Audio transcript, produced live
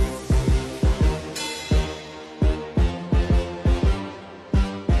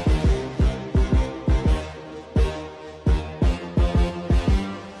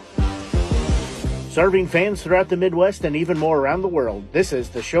Serving fans throughout the Midwest and even more around the world, this is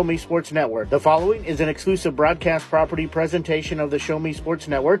the Show Me Sports Network. The following is an exclusive broadcast property presentation of the Show Me Sports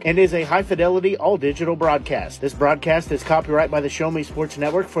Network and is a high-fidelity, all-digital broadcast. This broadcast is copyright by the Show Me Sports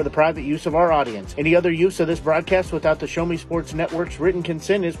Network for the private use of our audience. Any other use of this broadcast without the Show Me Sports Network's written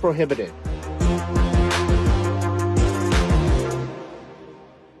consent is prohibited.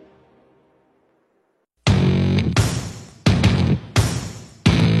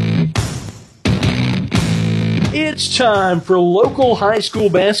 It's time for local high school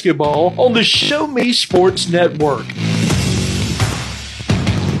basketball on the Show Me Sports Network.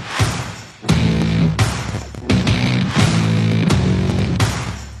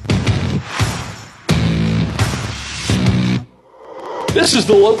 This is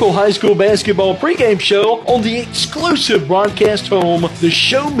the local high school basketball pregame show on the exclusive broadcast home, the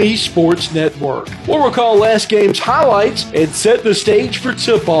Show Me Sports Network. We'll recall last game's highlights and set the stage for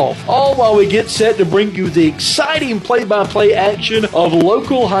tip-off, all while we get set to bring you the exciting play-by-play action of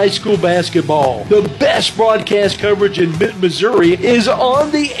local high school basketball. The best broadcast coverage in mid-Missouri is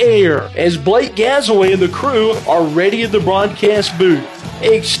on the air as Blake Gazaway and the crew are ready in the broadcast booth.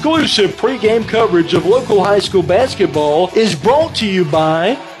 Exclusive pregame coverage of local high school basketball is brought to you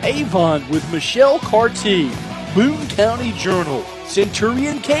by Avon with Michelle Carty, Boone County Journal,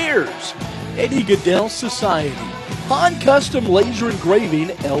 Centurion Cares, Eddie Goodell Society, Han Custom Laser Engraving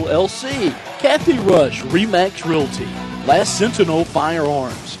LLC, Kathy Rush Remax Realty, Last Sentinel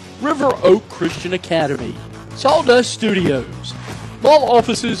Firearms, River Oak Christian Academy, Sawdust Studios, law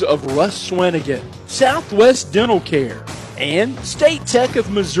offices of Russ Swanigan, Southwest Dental Care, and State Tech of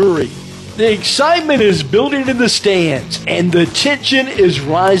Missouri. The excitement is building in the stands, and the tension is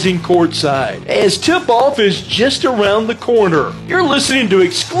rising courtside as tip-off is just around the corner. You're listening to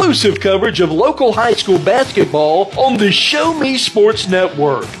exclusive coverage of local high school basketball on the Show Me Sports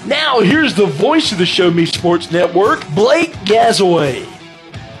Network. Now, here's the voice of the Show Me Sports Network, Blake Gazaway.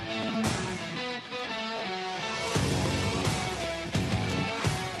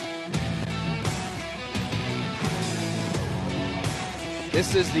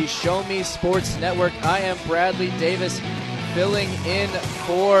 This is the Show Me Sports Network. I am Bradley Davis filling in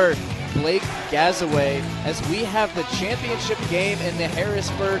for Blake Gazaway as we have the championship game in the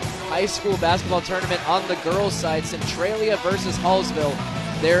Harrisburg High School Basketball Tournament on the girls' side. Centralia versus Hallsville.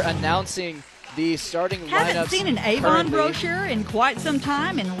 They're announcing the starting lineups. Haven't seen an Avon brochure in quite some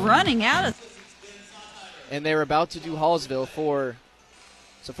time and running out of. And they're about to do Hallsville for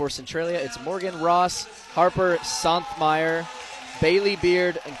Centralia. It's Morgan Ross, Harper Sonthmeyer, Bailey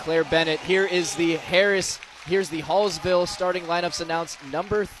Beard, and Claire Bennett. Here's the Hallsville starting lineups announced.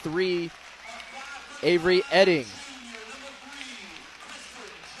 Number 3, Avery Edding.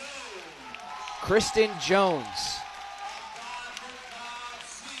 Kristen Jones.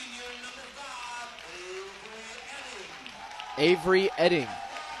 Avery Edding.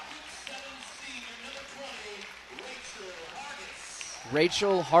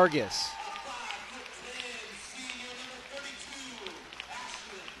 Rachel Hargis.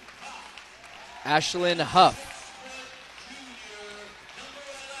 Ashlyn Huff.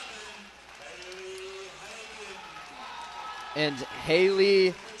 And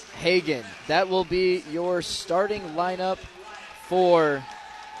Haley Hagan. That will be your starting lineup for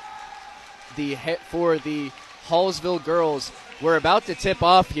the Hallsville girls. We're about to tip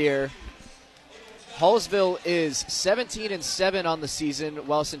off here. Hallsville is 17-7 on the season,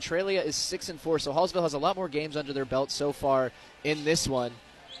 while Centralia is 6-4. So Hallsville has a lot more games under their belt so far in this one.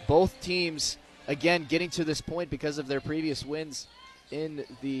 Both teams, again, getting to this point because of their previous wins in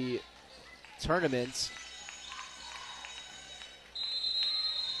the tournament.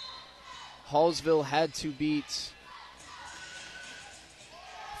 Hallsville had to beat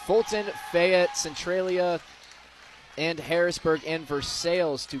Fulton, Fayette, Centralia, and Harrisburg and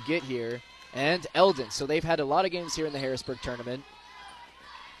Versailles to get here, and Eldon. So they've had a lot of games here in the Harrisburg tournament.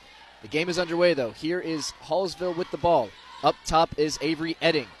 The game is underway, though. Here is Hallsville with the ball. Up top is Avery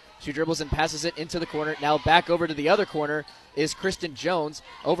Edding. She dribbles and passes it into the corner. Now back over to the other corner is Kristen Jones.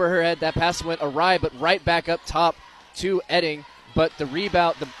 Over her head, that pass went awry, but right back up top to Edding. But the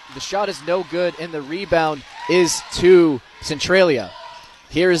rebound, the shot is no good, and the rebound is to Centralia.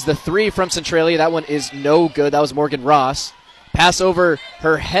 Here is the 3 from Centralia. That one is no good. That was Morgan Ross. Pass over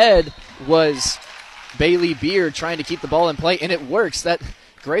her head was Bailey Beard trying to keep the ball in play, and it works. That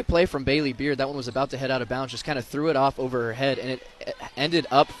great play from Bailey Beard. That one was about to head out of bounds, just kind of threw it off over her head, and it ended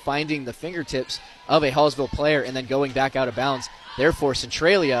up finding the fingertips of a Hallsville player and then going back out of bounds. Therefore,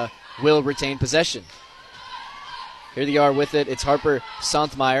 Centralia will retain possession. Here they are with it. It's Harper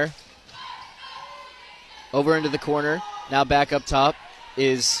Sonthmeyer. Over into the corner. Now back up top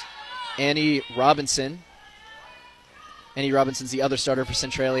is Annie Robinson. Annie Robinson's the other starter for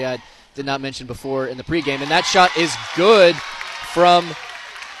Centralia. I did not mention before in the pregame. And that shot is good from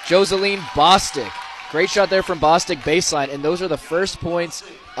Joseline Bostic. Great shot there from Bostic baseline. And those are the first points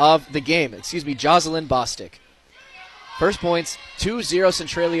of the game. Jocelyn Bostic. First points, 2-0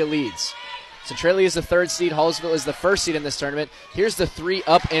 Centralia leads. Centralia is the third seed. Hallsville is the first seed in this tournament. Here's the 3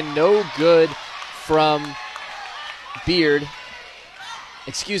 up and no good from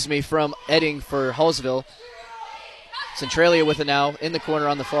from Edding for Hallsville. Centralia with it now in the corner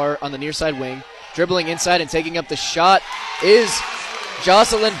on the near side wing. Dribbling inside and taking up the shot is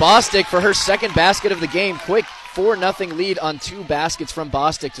Jocelyn Bostic for her second basket of the game. Quick 4-0 lead on 2 baskets from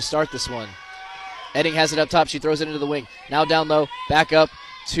Bostic to start this one. Edding has it up top. She throws it into the wing. Now down low, back up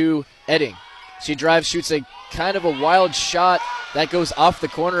to Edding. She drives, shoots a kind of a wild shot that goes off the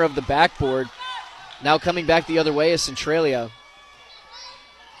corner of the backboard. Now coming back the other way is Centralia.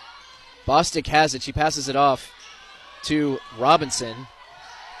 Bostic has it. She passes it off to Robinson.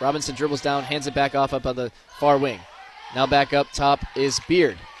 Robinson dribbles down, hands it back off up on the far wing. Now back up top is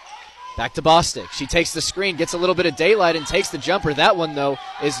Beard. Back to Bostic. She takes the screen, gets a little bit of daylight, and takes the jumper. That one, though,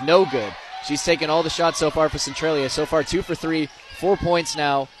 is no good. She's taken all the shots so far for Centralia. So far, 2 for 3, 4 points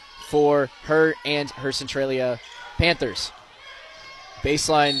now for her and her Centralia Panthers.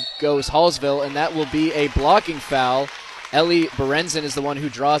 Baseline goes Hallsville, and that will be a blocking foul. Ellie Berenzin is the one who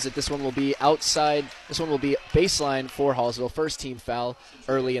draws it. This one will be outside. This one will be baseline for Hallsville. First team foul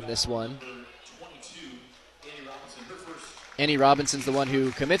early in this one. Annie Robinson's the one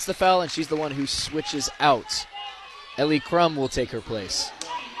who commits the foul, and she's the one who switches out. Ellie Crum will take her place.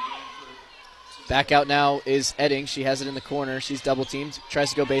 Back out now is Edding. She has it in the corner. She's double-teamed.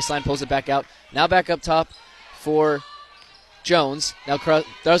 Tries to go baseline, pulls it back out. Now back up top for Jones. Now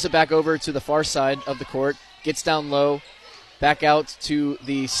throws it back over to the far side of the court. Gets down low. Back out to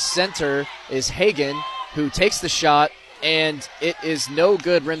the center is Hagan, who takes the shot, and it is no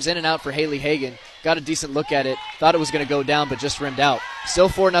good. Rims in and out for Haley Hagan. Got a decent look at it. Thought it was going to go down, but just rimmed out. Still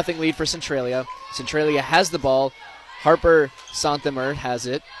 4-0 lead for Centralia. Centralia has the ball. Harper Santamer has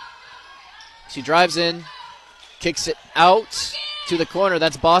it. She drives in, kicks it out to the corner.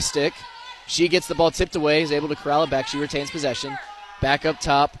 That's Bostic. She gets the ball tipped away, is able to corral it back. She retains possession. Back up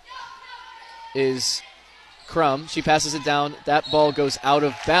top is Crum. She passes it down. That ball goes out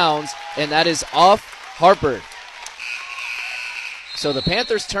of bounds, and that is off Harper. So the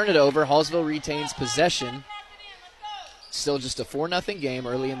Panthers turn it over. Hallsville retains possession. Still just a 4-0 game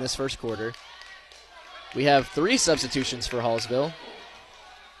early in this first quarter. We have 3 substitutions for Hallsville.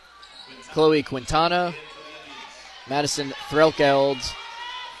 Chloe Quintana, Madison Threlkeld,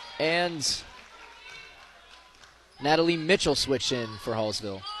 and Natalie Mitchell switch in for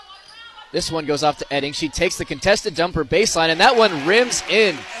Hallsville. This one goes off to Edding. She takes the contested dumper baseline, and that one rims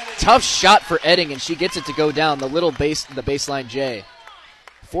in. Tough shot for Edding, and she gets it to go down the baseline J.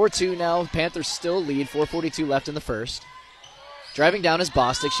 4-2 now. Panthers still lead. 4:42 left in the first. Driving down is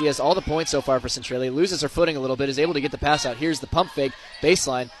Bostic. She has all the points so far for Centralia. Loses her footing a little bit. Is able to get the pass out. Here's the pump fake.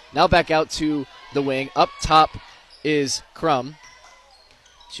 Baseline. Now back out to the wing. Up top is Crum.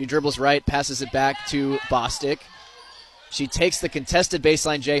 She dribbles right. Passes it back to Bostic. She takes the contested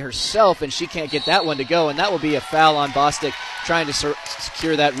baseline J herself, and she can't get that one to go. And that will be a foul on Bostic trying to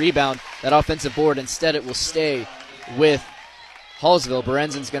secure that rebound, that offensive board. Instead, it will stay with Hallsville.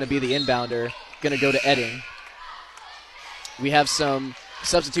 Berenzin's going to be the inbounder. Going to go to Edding. We have some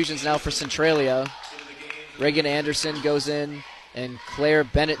substitutions now for Centralia. Reagan Anderson goes in, and Claire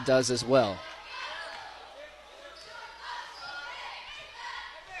Bennett does as well.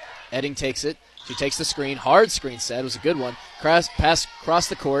 Edding takes it. She takes the screen. Hard screen set. It was a good one. Pass across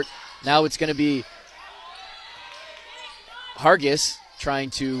the court. Now it's going to be Hargis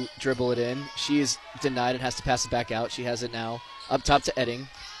trying to dribble it in. She is denied and has to pass it back out. She has it now. Up top to Edding.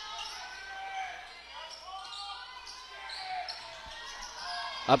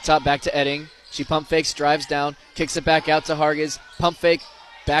 Up top, back to Edding. She pump fakes, drives down, kicks it back out to Hargis. Pump fake,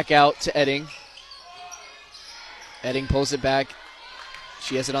 back out to Edding. Edding pulls it back.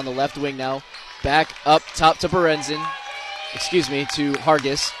 She has it on the left wing now. Back up top to Berenzin. To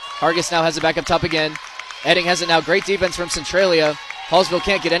Hargis. Hargis now has it back up top again. Edding has it now. Great defense from Centralia. Hallsville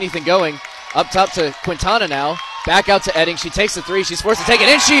can't get anything going. Up top to Quintana now. Back out to Edding. She takes the three. She's forced to take it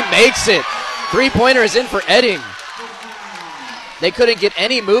in. She makes it. Three-pointer is in for Edding. They couldn't get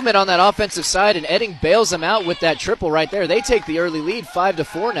any movement on that offensive side, and Edding bails them out with that triple right there. They take the early lead,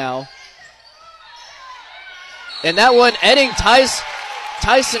 5-4 now. And that one, Edding ties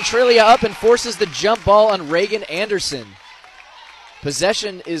Centralia up and forces the jump ball on Reagan Anderson.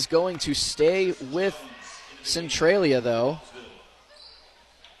 Possession is going to stay with Centralia, though.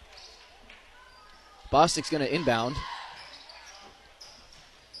 Bostic's going to inbound.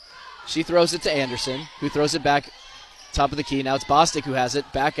 She throws it to Anderson, who throws it back top of the key. Now it's Bostic who has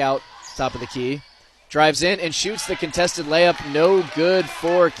it, back out top of the key. Drives in and shoots the contested layup. No good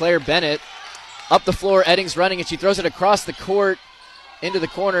for Claire Bennett. Up the floor, Edding's running, and she throws it across the court into the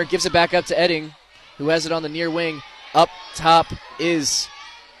corner. Gives it back up to Edding, who has it on the near wing. Up top is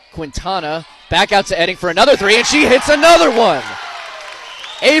Quintana. Back out to Edding for another three, and she hits another one.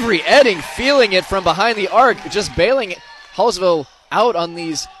 Avery Edding feeling it from behind the arc, just bailing Hallsville out on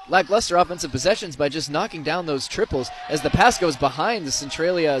these lackluster offensive possessions by just knocking down those triples as the pass goes behind the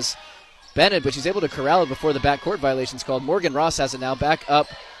Centralia's Bennett, but she's able to corral it before the backcourt violation's called. Morgan Ross has it now back up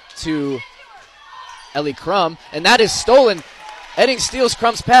to Ellie Crum, and that is stolen. Edding steals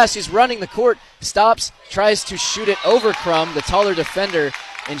Crum's pass. She's running the court, stops, tries to shoot it over Crum, the taller defender,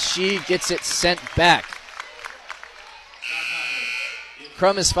 and she gets it sent back.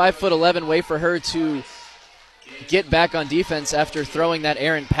 Crum is 5'11", way for her to get back on defense after throwing that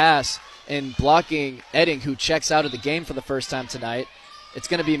errant pass and blocking Edding, who checks out of the game for the first time tonight. It's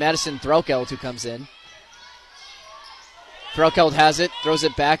going to be Madison Threlkeld who comes in. Threlkeld has it, throws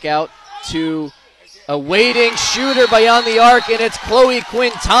it back out to a waiting shooter beyond the arc, and it's Chloe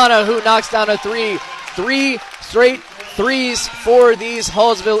Quintana who knocks down a three. 3 straight threes for these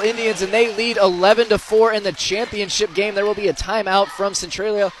Hallsville Indians, and they lead 11-4 in the championship game. There will be a timeout from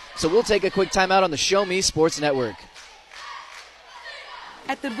Centralia, so we'll take a quick timeout on the Show Me Sports Network.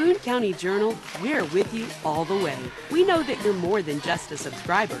 At the Boone County Journal, we're with you all the way. We know that you're more than just a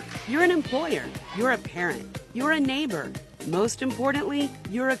subscriber. You're an employer, you're a parent, you're a neighbor. Most importantly,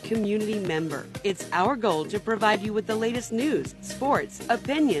 you're a community member. It's our goal to provide you with the latest news, sports,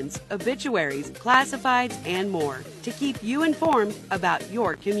 opinions, obituaries, classifieds, and more to keep you informed about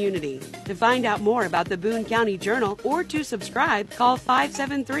your community. To find out more about the Boone County Journal or to subscribe, call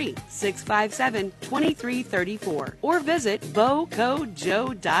 573-657-2334 or visit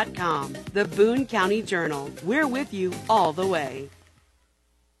bocojoe.com. The Boone County Journal. We're with you all the way.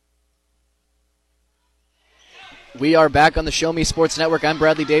 We are back on the Show Me Sports Network. I'm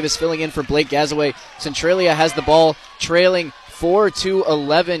Bradley Davis filling in for Blake Gazaway. Centralia has the ball trailing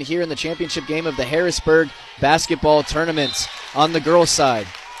 4-11 here in the championship game of the Harrisburg basketball tournament on the girls' side.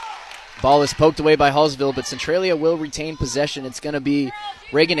 Ball is poked away by Hallsville, but Centralia will retain possession. It's going to be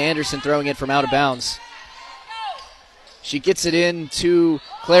Reagan Anderson throwing it from out of bounds. She gets it in to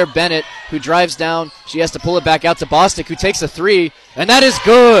Claire Bennett, who drives down. She has to pull it back out to Bostic, who takes a three, and that is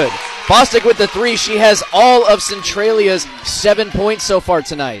good. Bostic with the three. She has all of Centralia's 7 points so far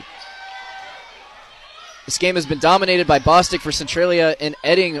tonight. This game has been dominated by Bostic for Centralia and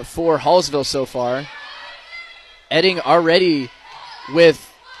Edding for Hallsville so far. Edding already with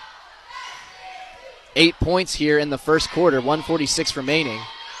 8 points here in the first quarter, 1:46 remaining.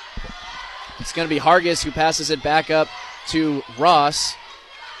 It's going to be Hargis who passes it back up to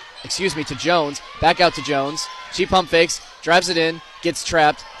to Jones. Back out to Jones. She pump fakes, drives it in, gets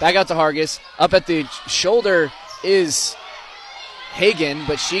trapped. Back out to Hargis. Up at the shoulder is Hagen,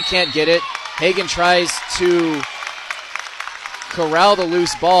 but she can't get it. Hagen tries to corral the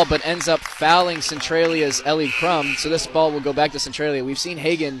loose ball, but ends up fouling Centralia's Ellie Crum. So this ball will go back to Centralia. We've seen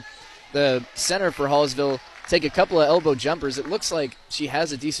Hagen, the center for Hallsville, take a couple of elbow jumpers. It looks like she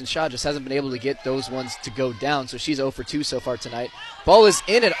has a decent shot, just hasn't been able to get those ones to go down, so she's 0 for 2 so far tonight. Ball is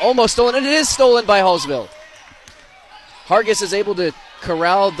in and almost stolen, and it is stolen by Hallsville. Hargis is able to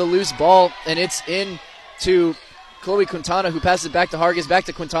corral the loose ball, and it's in to Chloe Quintana, who passes it back to Hargis, back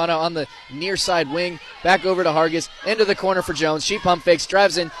to Quintana on the near side wing, back over to Hargis, into the corner for Jones. She pump fakes,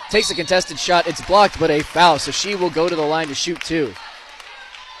 drives in, takes a contested shot. It's blocked, but a foul, so she will go to the line to shoot two.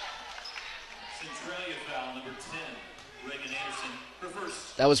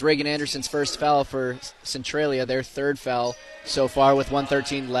 That was Reagan Anderson's first foul for Centralia, their third foul so far with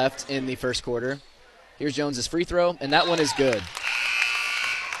 1:13 left in the first quarter. Here's Jones's free throw, and that one is good.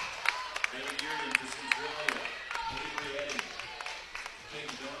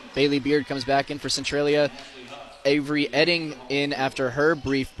 Bailey Beard comes back in for Centralia. Avery Edding in after her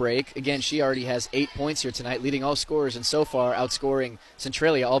brief break. Again, she already has 8 points here tonight, leading all scorers, and so far outscoring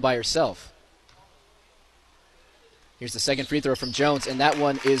Centralia all by herself. Here's the second free throw from Jones, and that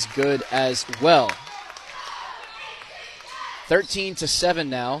one is good as well. 13-7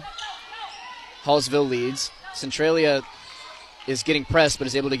 now. Hallsville leads. Centralia is getting pressed, but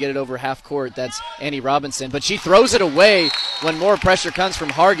is able to get it over half court. That's Annie Robinson, but she throws it away when more pressure comes from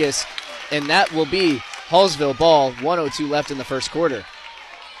Hargis, and that will be Hallsville ball. 1:02 left in the first quarter.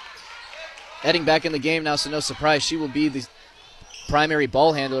 Edding back in the game now, so no surprise. She will be the primary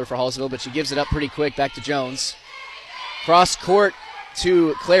ball handler for Hallsville, but she gives it up pretty quick back to Jones. Cross court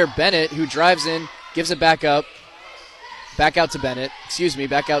to Claire Bennett, who drives in, gives it back up. Back out to Bennett.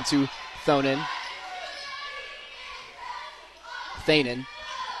 Back out to Thanen. Thanen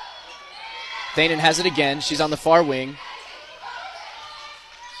has it again. She's on the far wing.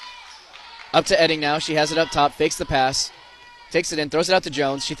 Up to Edding now. She has it up top. Fakes the pass. Takes it in. Throws it out to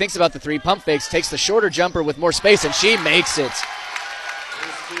Jones. She thinks about the three. Pump fakes. Takes the shorter jumper with more space, and she makes it.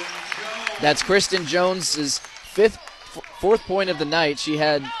 That's Kristen Jones' fourth point of the night. She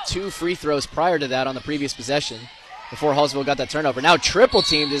had 2 free throws prior to that on the previous possession before Hallsville got that turnover. Now triple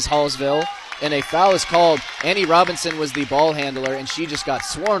teamed is Hallsville, and a foul is called. Annie Robinson was the ball handler, and she just got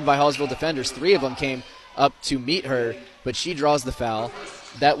swarmed by Hallsville defenders. 3 of them came up to meet her, but she draws the foul.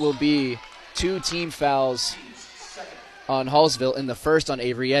 That will be 2 team fouls on Hallsville, in the first on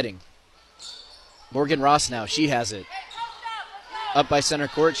Avery Edding. Morgan Ross now, she has it. Up by center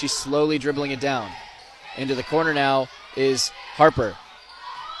court, she's slowly dribbling it down. Into the corner now is Harper.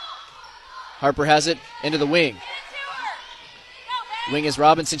 Harper has it into the wing. Wing is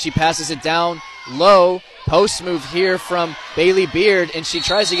Robinson. She passes it down low. Post move here from Bailey Beard, and she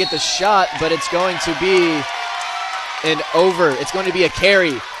tries to get the shot, but it's going to be an over. It's going to be a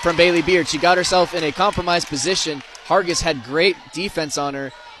carry from Bailey Beard. She got herself in a compromised position. Hargis had great defense on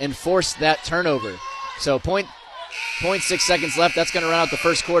her and forced that turnover. So 0.6 seconds left. That's going to run out the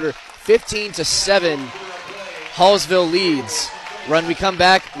first quarter. 15-7. Hallsville leads. When we come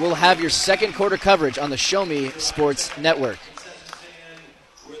back, we'll have your second quarter coverage on the Show Me Sports Network.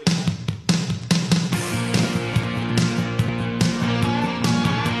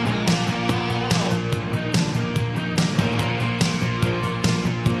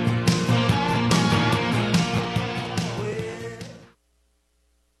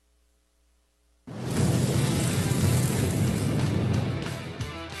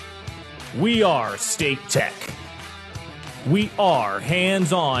 We are State Tech. We are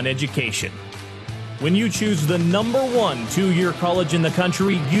hands-on education. When you choose the #1 2-year college in the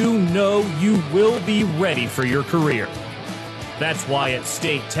country, you know you will be ready for your career. That's why at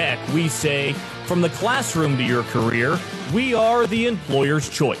State Tech we say, from the classroom to your career, we are the employer's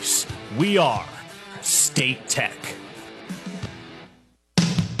choice. We are State Tech.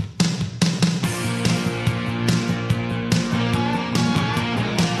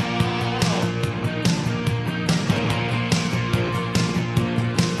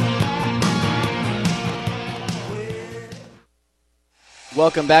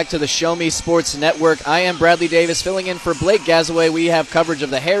 Welcome back to the Show Me Sports Network. I am Bradley Davis filling in for Blake Gazaway. We have coverage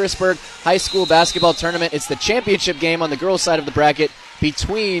of the Harrisburg High School Basketball Tournament. It's the championship game on the girls' side of the bracket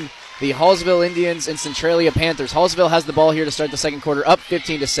between the Hallsville Indians and Centralia Panthers. Hallsville has the ball here to start the second quarter, up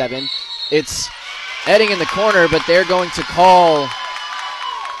 15-7. It's Edding in the corner, but they're going to call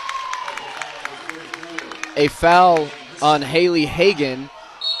a foul on Haley Hagan.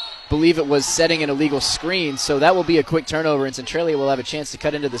 Believe it was setting an illegal screen, so that will be a quick turnover, and Centralia will have a chance to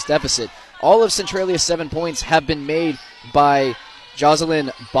cut into this deficit. All of Centralia's 7 points have been made by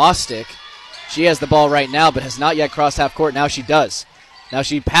Jocelyn Bostick. She has the ball right now, but has not yet crossed half court. Now she does. Now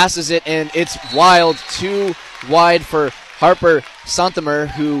she passes it, and it's wild, too wide for Harper Santamer,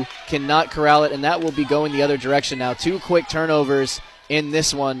 who cannot corral it, and that will be going the other direction now. 2 quick turnovers in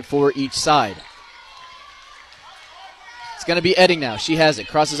this one for each side. It's going to be Edding now. She has it.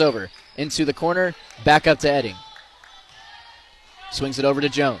 Crosses over into the corner. Back up to Edding. Swings it over to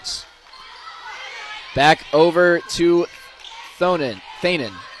Jones. Back over to Thanen.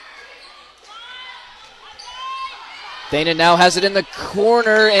 Thanen now has it in the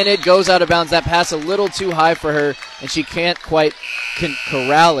corner, and it goes out of bounds. That pass a little too high for her, and she can't quite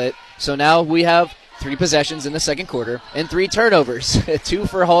corral it. So now we have 3 possessions in the second quarter and 3 turnovers. 2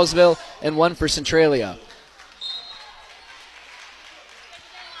 for Hallsville and 1 for Centralia.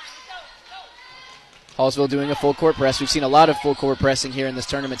 Hallsville doing a full court press. We've seen a lot of full court pressing here in this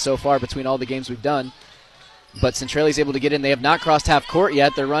tournament so far between all the games we've done. But Centralia's able to get in. They have not crossed half court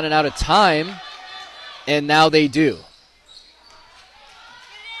yet. They're running out of time, and now they do.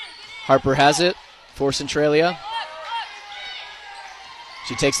 Harper has it for Centralia.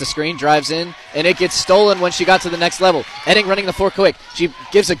 She takes the screen, drives in, and it gets stolen when she got to the next level. Edding running the floor quick. She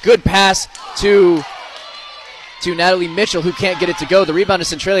gives a good pass to Natalie Mitchell, who can't get it to go. The rebound is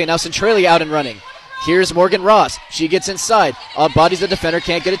Centralia. Now Centralia out and running. Here's Morgan Ross. She gets inside. Bodies the defender.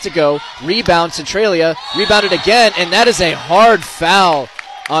 Can't get it to go. Rebound, Centralia. Rebounded again, and that is a hard foul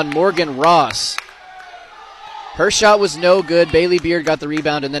on Morgan Ross. Her shot was no good. Bailey Beard got the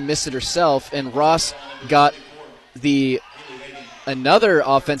rebound and then missed it herself, and Ross got another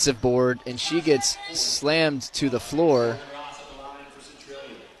offensive board, and she gets slammed to the floor.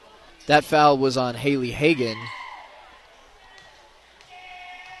 That foul was on Haley Hagan.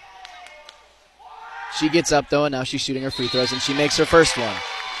 She gets up, though, and now she's shooting her free throws, and she makes her first one.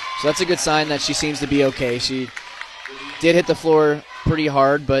 So that's a good sign that she seems to be okay. She did hit the floor pretty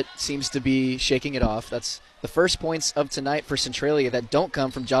hard, but seems to be shaking it off. That's the first points of tonight for Centralia that don't come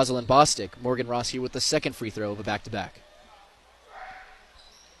from Jocelyn Bostic. Morgan Ross here with the second free throw of a back-to-back.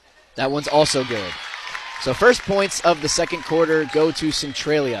 That one's also good. So first points of the second quarter go to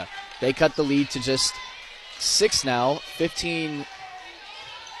Centralia. They cut the lead to just 6 now. 15.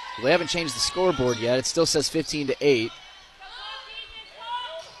 Well, they haven't changed the scoreboard yet. It still says 15-8.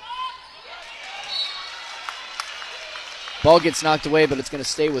 Ball gets knocked away, but it's going to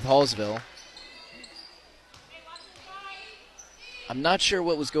stay with Hallsville. I'm not sure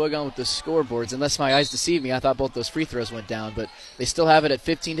what was going on with the scoreboards. Unless my eyes deceive me, I thought both those free throws went down, but they still have it at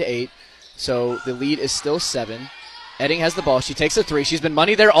 15-8, so the lead is still 7. Edding has the ball. She takes a 3. She's been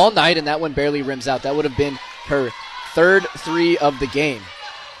money there all night, and that one barely rims out. That would have been her third 3 of the game.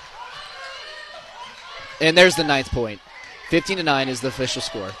 And there's the 9th point. 15-9 is the official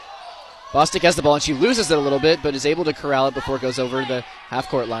score. Bostic has the ball, and she loses it a little bit, but is able to corral it before it goes over the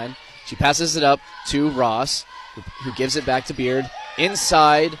half-court line. She passes it up to Ross, who gives it back to Beard.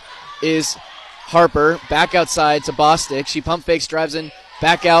 Inside is Harper. Back outside to Bostic. She pump fakes, drives in,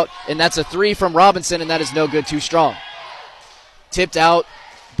 back out, and that's a 3 from Robinson, and that is no good, too strong. Tipped out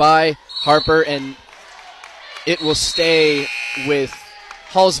by Harper, and it will stay with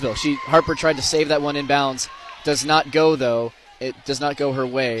Hallsville. Harper tried to save that one inbounds. Does not go, though. It does not go her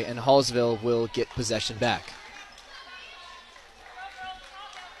way, and Hallsville will get possession back.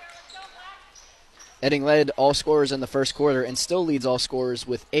 Edding led all scorers in the first quarter and still leads all scorers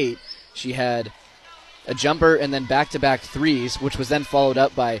with 8. She had a jumper and then back-to-back threes, which was then followed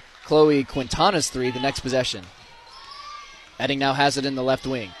up by Chloe Quintana's 3 the next possession. Edding now has it in the left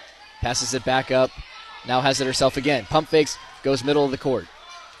wing. Passes it back up. Now has it herself again. Pump fakes, goes middle of the court.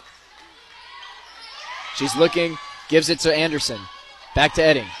 She's looking, gives it to Anderson. Back to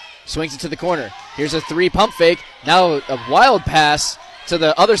Edding. Swings it to the corner. Here's a 3 pump fake. Now a wild pass to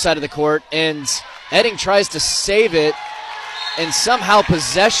the other side of the court, and Edding tries to save it, and somehow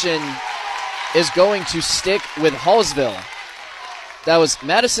possession is going to stick with Hallsville. That was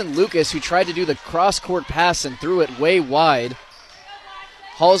Madison Lucas who tried to do the cross-court pass and threw it way wide.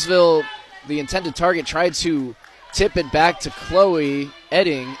 Hallsville, the intended target, tried to tip it back to tip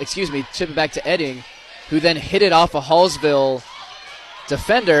it back to Edding, who then hit it off a Hallsville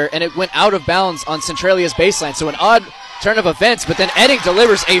defender, and it went out of bounds on Centralia's baseline. So an odd turn of events, but then Edding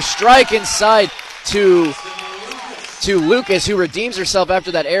delivers a strike inside to Lucas, who redeems herself after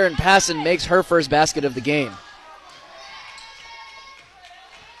that errant pass and makes her first basket of the game.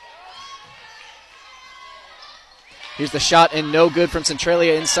 Here's the shot, and no good from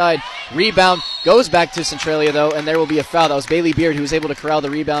Centralia inside. Rebound goes back to Centralia, though, and there will be a foul. That was Bailey Beard who was able to corral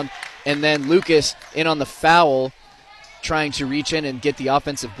the rebound, and then Lucas in on the foul, trying to reach in and get the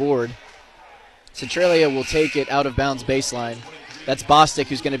offensive board. Centralia will take it out of bounds baseline. That's Bostic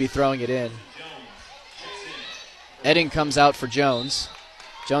who's going to be throwing it in. Edding comes out for Jones.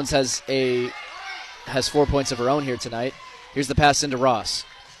 Jones has 4 points of her own here tonight. Here's the pass into Ross.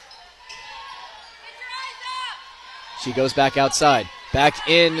 She goes back outside. Back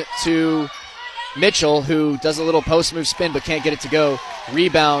in to Mitchell, who does a little post move spin but can't get it to go.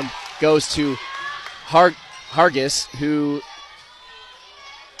 Rebound goes to Hargis, who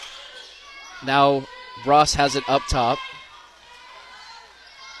now Ross has it up top.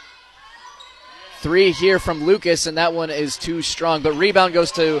 3 here from Lucas, and that one is too strong. But rebound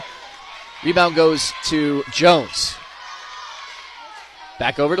goes to Jones.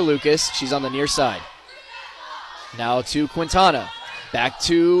 Back over to Lucas. She's on the near side. Now to Quintana. Back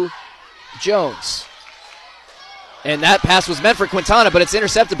to Jones. And that pass was meant for Quintana, but it's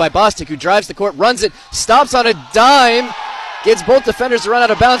intercepted by Bostic, who drives the court, runs it, stops on a dime, gets both defenders to run out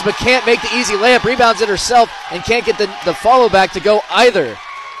of bounds, but can't make the easy layup, rebounds it herself, and can't get the follow back to go either.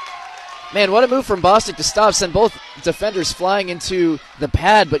 Man, what a move from Bostic to stop, send both defenders flying into the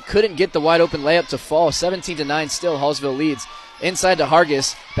pad, but couldn't get the wide open layup to fall. 17-9 still, Hallsville leads. Inside to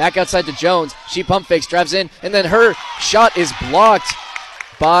Hargis, back outside to Jones. She pump fakes, drives in, and then her shot is blocked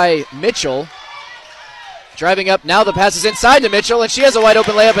by Mitchell. Driving up, now the pass is inside to Mitchell, and she has a wide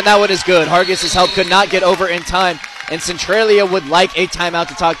open layup, and that one is good. Hargis' help could not get over in time, and Centralia would like a timeout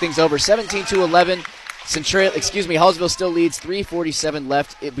to talk things over. 17-11. Hallsville still leads. 3:47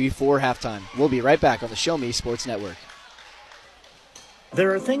 left before halftime. We'll be right back on the Show Me Sports Network.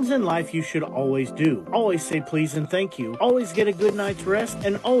 There are things in life you should always do. Always say please and thank you. Always get a good night's rest,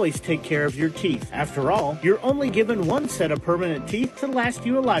 and always take care of your teeth. After all, you're only given one set of permanent teeth to last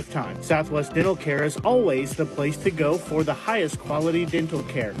you a lifetime. Southwest Dental Care is always the place to go for the highest quality dental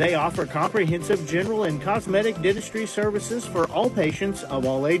care. They offer comprehensive general and cosmetic dentistry services for all patients of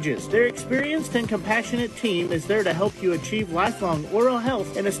all ages. Their experienced and compassionate team is there to help you achieve lifelong oral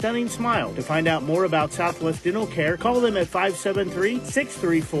health and a stunning smile. To find out more about Southwest Dental Care, call them at 573-634-4909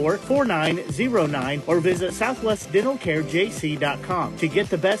 or visit southwestdentalcarejc.com. To get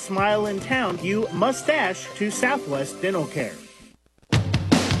the best smile in town, you must dash to Southwest Dental Care.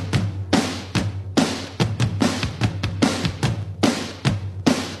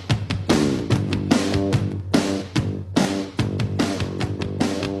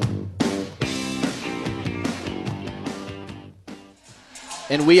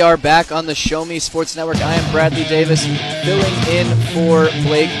 And we are back on the Show Me Sports Network. I am Bradley Davis, filling in for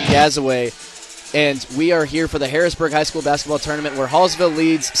Blake Gazaway. And we are here for the Harrisburg High School basketball tournament where Hallsville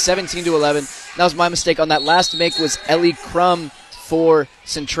leads 17-11. That was my mistake on that last make was Ellie Crum for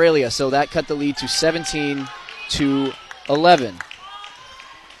Centralia. So that cut the lead to 17-11.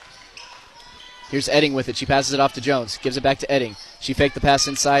 Here's Edding with it. She passes it off to Jones. Gives it back to Edding. She faked the pass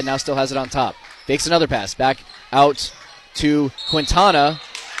inside. Now still has it on top. Fakes another pass. Back out to Quintana,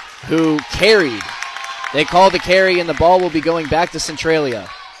 who carried. They call the carry, and the ball will be going back to Centralia.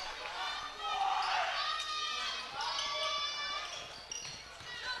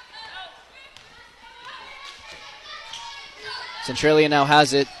 Centralia now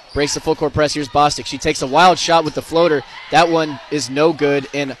has it, breaks the full court press. Here's Bostic. She takes a wild shot with the floater. That one is no good,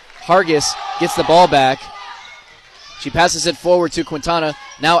 and Hargis gets the ball back. She passes it forward to Quintana,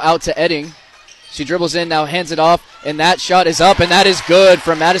 now out to Edding. She dribbles in, now hands it off, and that shot is up, and that is good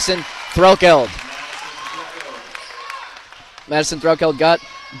from Madison Threlkeld. Madison Threlkeld got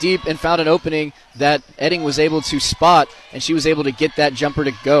deep and found an opening that Edding was able to spot, and she was able to get that jumper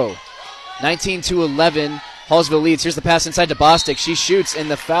to go. 19-11, Hallsville leads. Here's the pass inside to Bostic. She shoots,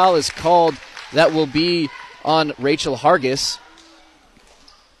 and the foul is called. That will be on Rachel Hargis.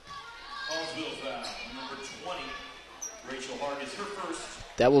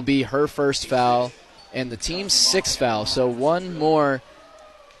 That will be her first foul and the team's sixth foul. So one more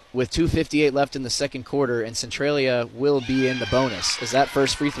with 2:58 left in the second quarter, and Centralia will be in the bonus as that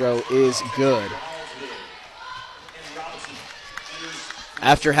first free throw is good.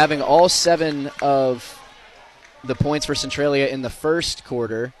 After having all 7 of the points for Centralia in the first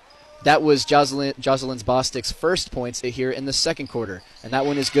quarter, that was Jocelyn Bostic's first points here in the second quarter, and that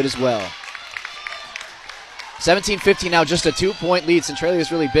one is good as well. 17-15 now, just a 2-point lead.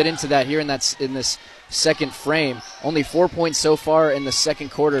 Centralia's really bit into that here in this second frame. Only 4 points so far in the second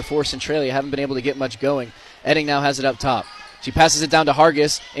quarter for Centralia. Haven't been able to get much going. Edding now has it up top. She passes it down to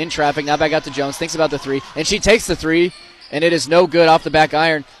Hargis in traffic. Now back out to Jones. Thinks about the three, and she takes the three, and it is no good off the back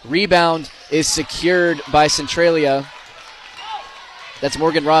iron. Rebound is secured by Centralia. That's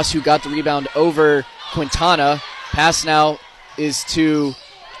Morgan Ross who got the rebound over Quintana. Pass now is to...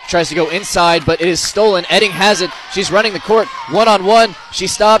 tries to go inside, but it is stolen. Edding has it. She's running the court one-on-one. She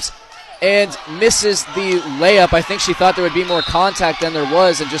stops and misses the layup. I think she thought there would be more contact than there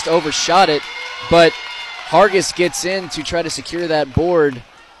was and just overshot it. But Hargis gets in to try to secure that board,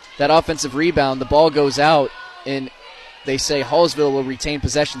 that offensive rebound. The ball goes out, and they say Hallsville will retain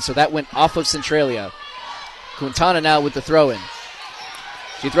possession. So that went off of Centralia. Quintana now with the throw-in.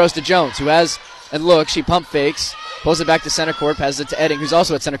 She throws to Jones, who has, and look, she pump fakes. Pulls it back to center court, passes it to Edding, who's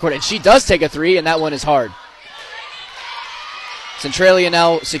also at center court, and she does take a three, and that one is hard. Centralia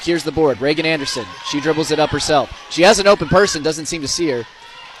now secures the board. Reagan Anderson, she dribbles it up herself. She has an open person, doesn't seem to see her.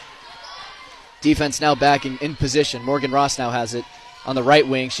 Defense now back in position. Morgan Ross now has it on the right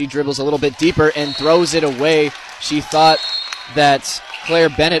wing. She dribbles a little bit deeper and throws it away. She thought that Claire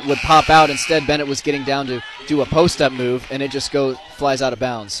Bennett would pop out. Instead, Bennett was getting down to do a post-up move, and it just flies out of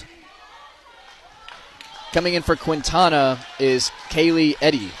bounds. Coming in for Quintana is Kaylee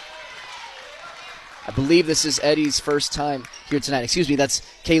Eddy. I believe this is Eddy's first time here tonight. Excuse me, that's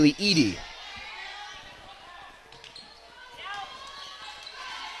Kaylee Edie.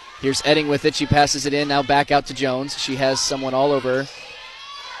 Here's Edding with it. She passes it in. Now back out to Jones. She has someone all over her.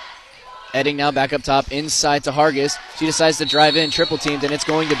 Edding now back up top, inside to Hargis. She decides to drive in, triple teamed, and it's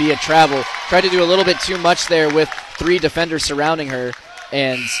going to be a travel. Tried to do a little bit too much there with 3 defenders surrounding her,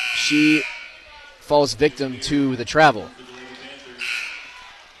 and she falls victim to the travel.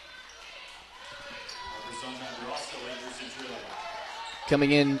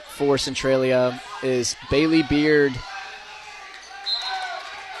 Coming in for Centralia is Bailey Beard.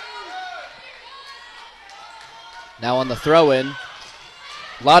 Now on the throw-in,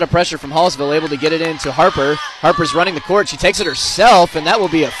 A lot of pressure from Hallsville, able to get it into Harper. Harper's running the court. She takes it herself, and that will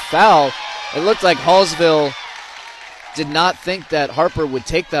be a foul. It looked like Hallsville did not think that Harper would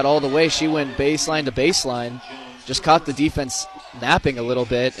take that all the way. She went baseline to baseline, just caught the defense napping a little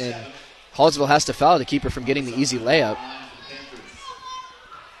bit, and Hallsville has to foul to keep her from getting the easy layup.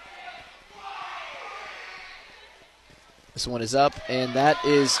 This one is up, and that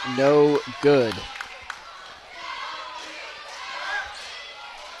is no good.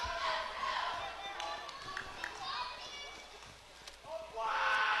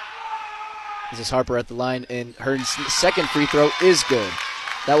 This is Harper at the line, and her second free throw is good.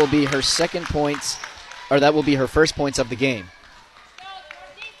 That will be her second points, or that will be her first points of the game.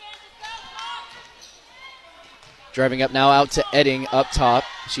 Driving up now out to Edding up top.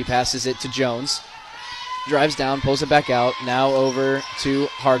 She passes it to Jones. Drives down, pulls it back out. Now over to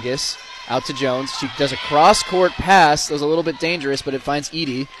Hargis. Out to Jones. She does a cross-court pass. That was a little bit dangerous, but it finds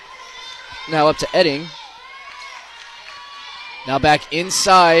Edie. Now up to Edding. Now back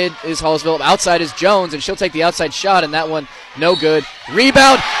inside is Hallsville. Outside is Jones, and she'll take the outside shot, and that one no good.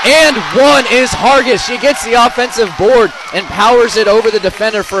 Rebound, and one is Hargis. She gets the offensive board and powers it over the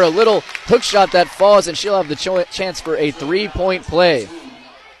defender for a little hook shot that falls, and she'll have the chance for a three-point play.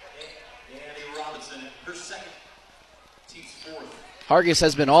 Hargis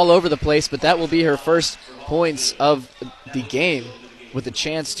has been all over the place, but that will be her first points of the game with a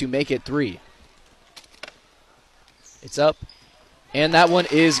chance to make it three. It's up. And that one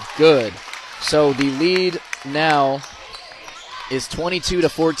is good. So the lead now is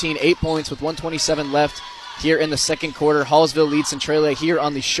 22-14, 8 points with 1:27 left here in the second quarter. Hallsville leads Centralia here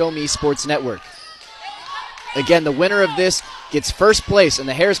on the Show Me Sports Network. Again, the winner of this gets first place in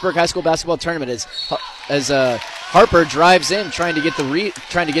the Harrisburg High School Basketball Tournament as Harper drives in trying to get the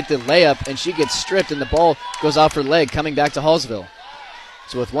layup, and she gets stripped, and the ball goes off her leg, coming back to Hallsville.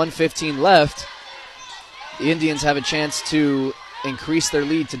 So with 1:15 left, the Indians have a chance to increase their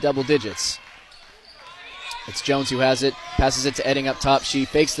lead to double digits. It's Jones who has it, passes it to Edding up top. She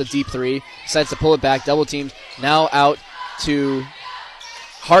fakes the deep three, decides to pull it back, double teamed. Now out to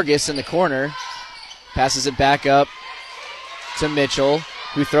Hargis in the corner, passes it back up to Mitchell,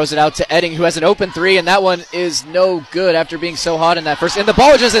 who throws it out to Edding, who has an open three, and that one is no good after being so hot in that first. And the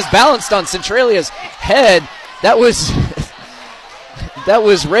ball just is balanced on Centralia's head. That was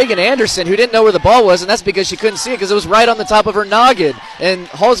Reagan Anderson, who didn't know where the ball was, and that's because she couldn't see it because it was right on the top of her noggin. And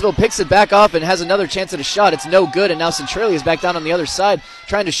Hallsville picks it back off and has another chance at a shot. It's no good, and now Centralia is back down on the other side,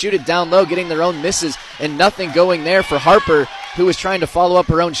 trying to shoot it down low, getting their own misses, and nothing going there for Harper, who was trying to follow up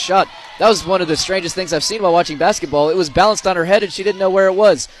her own shot. That was one of the strangest things I've seen while watching basketball. It was balanced on her head, and she didn't know where it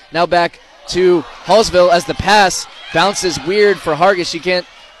was. Now back to Hallsville as the pass bounces weird for Hargis. She can't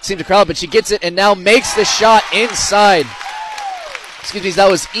seem to crowd, but she gets it and now makes the shot inside. Excuse me, that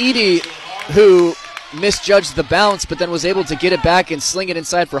was Edie who misjudged the bounce, but then was able to get it back and sling it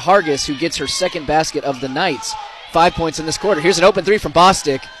inside for Hargis, who gets her second basket of the night. 5 points in this quarter. Here's an open three from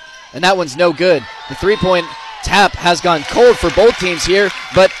Bostic, and that one's no good. The three-point tap has gone cold for both teams here,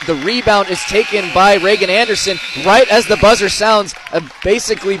 but the rebound is taken by Reagan Anderson right as the buzzer sounds. A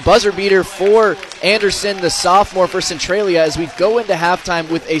basically buzzer beater for Anderson, the sophomore for Centralia, as we go into halftime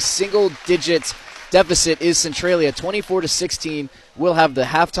with a single-digit deficit is Centralia, 24-16. We'll have the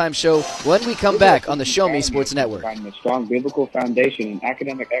halftime show when we come back on the Show Me Sports Network. Providing a strong biblical foundation and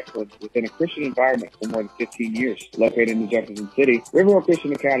academic excellence within a Christian environment for more than 15 years. Located in Jefferson City, Riverwalk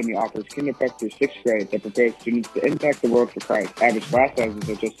Christian Academy offers kindergarten through 6th grade that prepares students to impact the world for Christ. Average class sizes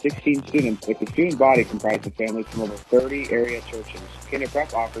are just 16 students, with the student body comprised of families from over 30 area churches. Kinder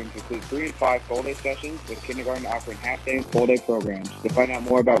Prep offerings include 3 and 5 full-day sessions, with kindergarten offering half-day and full-day programs. To find out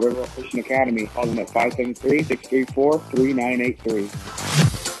more about Riverwalk Christian Academy, call them at 573-634-3983.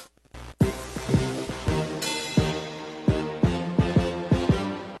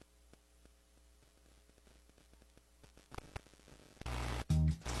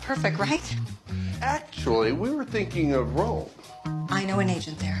 Perfect, right? Actually, we were thinking of Rome. I know an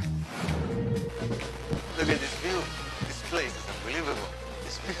agent there. Look at this view. This place is unbelievable.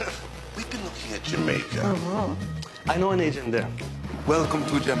 It's beautiful. We've been looking at Jamaica. Oh. I know an agent there. Welcome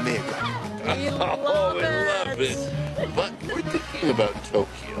to Jamaica. We love it. But we're thinking about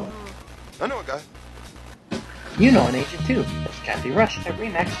Tokyo. I know a guy. You know an agent too. It's Kathy Rush at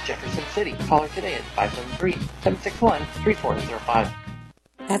RE/MAX Jefferson City. Call her today at 573-761-3405.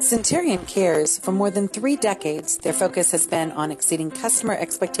 At Centurion Cares, for more than 3 decades, their focus has been on exceeding customer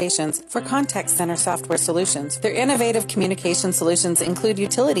expectations for contact center software solutions. Their innovative communication solutions include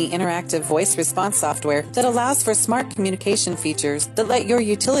utility interactive voice response software that allows for smart communication features that let your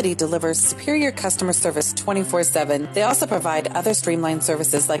utility deliver superior customer service 24/7. They also provide other streamlined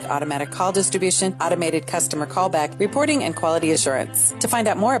services like automatic call distribution, automated customer callback, reporting, and quality assurance. To find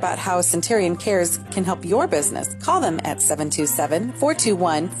out more about how Centurion Cares can help your business, call them at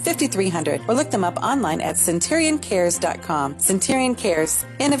 727-421-5300 or look them up online at centurioncares.com. Centurion Cares,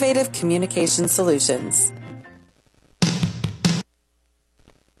 innovative communication solutions.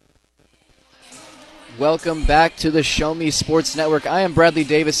 Welcome back to the Show Me Sports Network. I am Bradley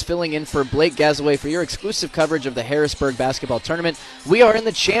Davis, filling in for Blake Gazaway for your exclusive coverage of the Harrisburg basketball tournament. We are in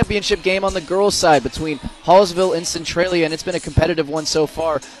the championship game on the girls' side between Hallsville and Centralia, and it's been a competitive one so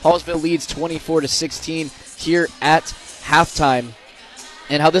far. Hallsville leads 24-16 here at halftime.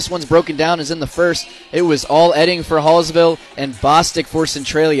 And how this one's broken down is in the first, it was all Edding for Hallsville and Bostic for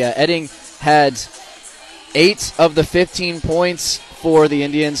Centralia. Edding had 8 of the 15 points for the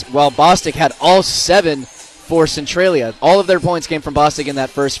Indians, while Bostic had all 7 for Centralia. All of their points came from Bostic in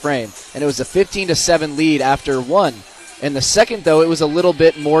that first frame, and it was a 15-7 lead after 1. In the second, though, it was a little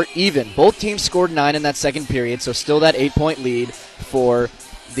bit more even. Both teams scored 9 in that second period, so still that 8-point lead for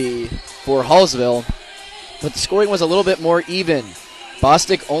Hallsville, but the scoring was a little bit more even.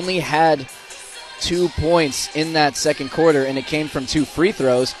 Bostic only had 2 points in that second quarter, and it came from 2 free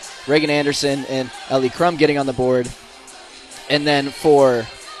throws. Reagan Anderson and Ellie Crum getting on the board. And then for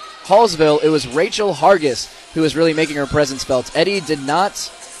Hallsville, it was Rachel Hargis who was really making her presence felt. Edding did not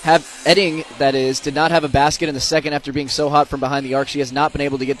have a basket in the second after being so hot from behind the arc. She has not been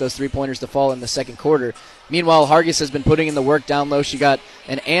able to get those 3-pointers to fall in the second quarter. Meanwhile, Hargis has been putting in the work down low. She got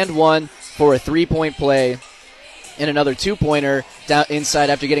an and one for a 3-point play and another 2-pointer down inside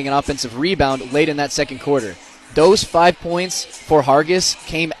after getting an offensive rebound late in that second quarter. Those 5 points for Hargis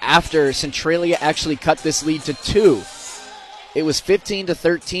came after Centralia actually cut this lead to 2. It was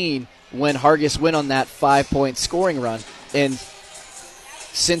 15-13 when Hargis went on that 5-point scoring run. And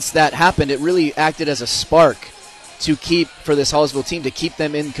since that happened, it really acted as a spark for this Hallsville team to keep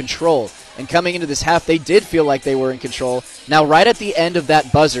them in control. And coming into this half, they did feel like they were in control. Now, right at the end of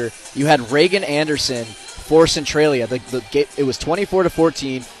that buzzer, you had Reagan Anderson for Centralia. It was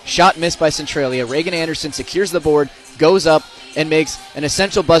 24-14. Shot missed by Centralia. Reagan Anderson secures the board, goes up, and makes an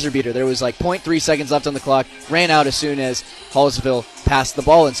essential buzzer beater. There was like 0.3 seconds left on the clock, ran out as soon as Hallsville passed the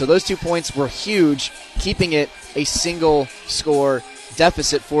ball. And so those 2 points were huge, keeping it a single score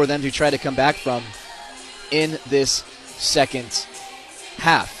deficit for them to try to come back from in this second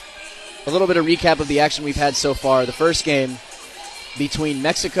half. A little bit of recap of the action we've had so far. The first game between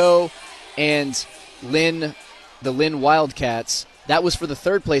Mexico and the Lynn Wildcats, that was for the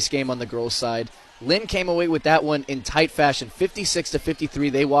third place game on the girls' side. Lynn came away with that one in tight fashion,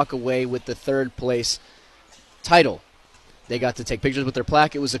 56-53. They walk away with the third place title. They got to take pictures with their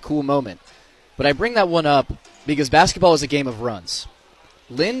plaque. It was a cool moment. But I bring that one up because basketball is a game of runs.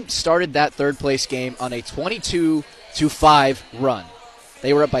 Lynn started that third place game on a 22-5 run.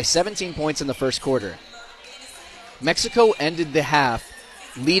 They were up by 17 points in the first quarter. Mexico ended the half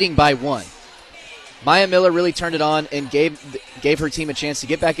leading by 1. Maya Miller really turned it on and gave her team a chance to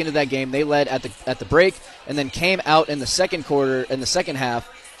get back into that game. They led at the break and then came out in the second quarter, in the second half,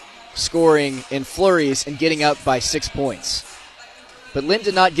 scoring in flurries and getting up by 6 points. But Lynn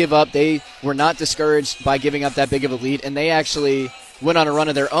did not give up. They were not discouraged by giving up that big of a lead, and they actually went on a run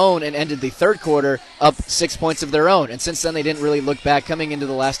of their own and ended the third quarter up 6 points of their own. And since then, they didn't really look back. Coming into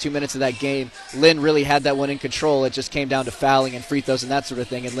the last 2 minutes of that game, Lynn really had that one in control. It just came down to fouling and free throws and that sort of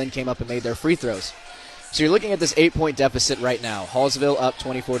thing, and Lynn came up and made their free throws. So you're looking at this 8-point deficit right now. Hallsville up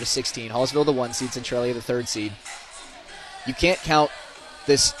 24-16. Hallsville the 1 seed, Centralia the 3rd seed. You can't count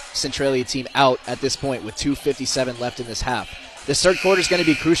this Centralia team out at this point with 2:57 left in this half. This third quarter is going to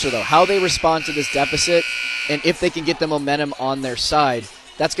be crucial, though. How they respond to this deficit and if they can get the momentum on their side,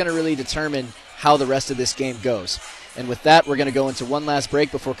 that's going to really determine how the rest of this game goes. And with that, we're going to go into one last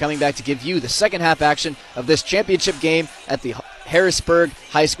break before coming back to give you the second half action of this championship game at the Harrisburg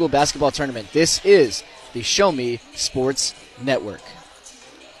High School Basketball Tournament. This is the Show Me Sports Network.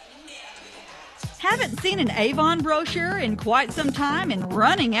 Haven't seen an Avon brochure in quite some time and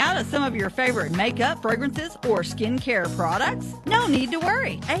running out of some of your favorite makeup, fragrances, or skincare products? No need to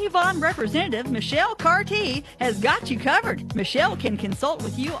worry. Avon representative Michelle Carty has got you covered. Michelle can consult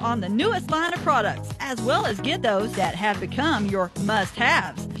with you on the newest line of products, as well as get those that have become your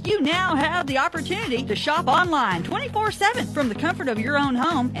must-haves. You now have the opportunity to shop online 24/7 from the comfort of your own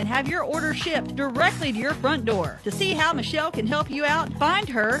home and have your order shipped directly to your front door. To see how Michelle can help you out, find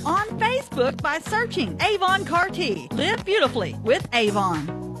her on Facebook by searching Avon Carty. Live beautifully with Avon.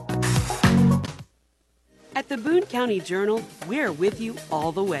 At the Boone County Journal, we're with you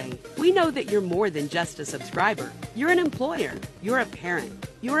all the way. We know that you're more than just a subscriber. You're an employer, you're a parent,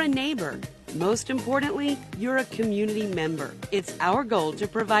 you're a neighbor. Most importantly, you're a community member. It's our goal to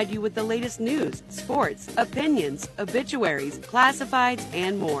provide you with the latest news, sports, opinions, obituaries, classifieds,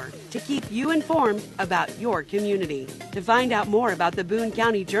 and more to keep you informed about your community. To find out more about the Boone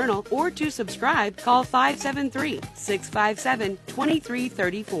County Journal or to subscribe, call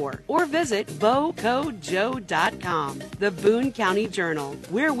 573-657-2334 or visit bocojoe.com. The Boone County Journal.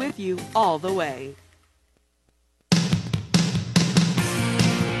 We're with you all the way.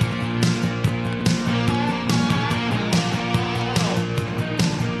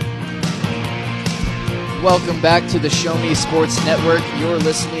 Welcome back to the Show Me Sports Network. You're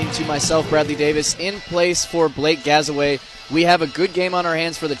listening to myself, Bradley Davis, in place for Blake Gazaway. We have a good game on our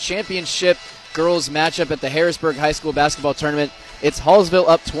hands for the championship girls matchup at the Harrisburg High School basketball tournament. It's Hallsville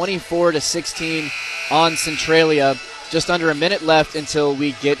up 24-16 on Centralia. Just under a minute left until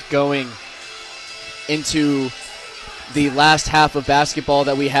we get going into the last half of basketball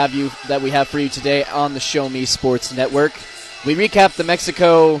that we have for you today on the Show Me Sports Network. We recap the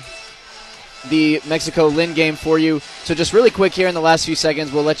Mexico Lynn game for you. So just really quick here in the last few seconds,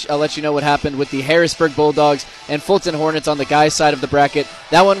 I'll let you know what happened with the Harrisburg Bulldogs and Fulton Hornets on the guys' side of the bracket.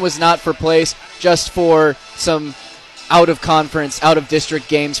 That one was not for place, just for some out-of-conference, out-of-district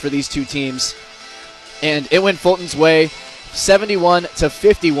games for these two teams. And it went Fulton's way.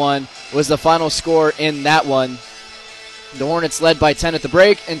 71-51 was the final score in that one. The Hornets led by 10 at the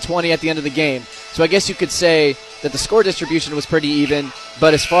break and 20 at the end of the game. So I guess you could say that the score distribution was pretty even,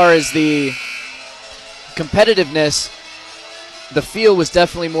 but as far as the competitiveness, the feel was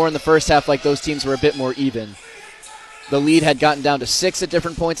definitely more in the first half, like those teams were a bit more even. The lead had gotten down to 6 at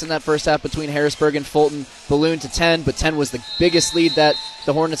different points in that first half between Harrisburg and Fulton, ballooned to 10, but 10 was the biggest lead that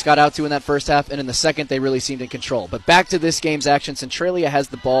the Hornets got out to in that first half, and in the second they really seemed in control. But back to this game's action, Centralia has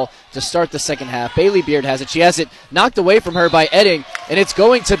the ball to start the second half. Bailey Beard has it. She has it knocked away from her by Edding, and it's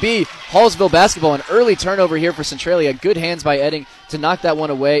going to be Hallsville basketball. An early turnover here for Centralia. Good hands by Edding to knock that one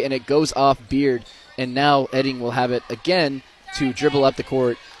away, and it goes off Beard. And now Edding will have it again to dribble up the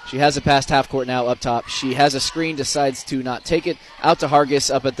court. She has it past half court now up top. She has a screen, decides to not take it. Out to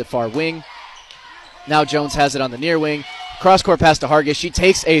Hargis up at the far wing. Now Jones has it on the near wing. Cross-court pass to Hargis. She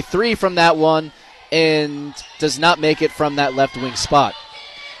takes a three from that one and does not make it from that left wing spot.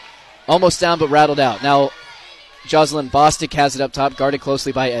 Almost down but rattled out. Now Jocelyn Bostic has it up top, guarded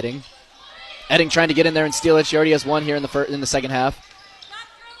closely by Edding. Edding trying to get in there and steal it. She already has one here in the second half.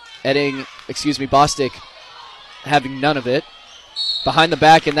 Bostic having none of it. Behind the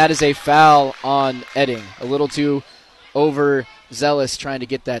back, and that is a foul on Edding. A little too overzealous trying to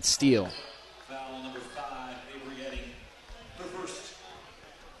get that steal. Foul number 5, Avery Edding. Her first.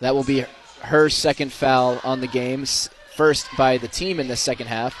 That will be her second foul on the game. First by the team in the second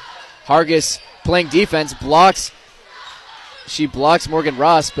half. Hargis playing defense, blocks. She blocks Morgan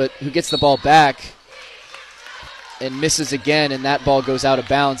Ross, but who gets the ball back and misses again, and that ball goes out of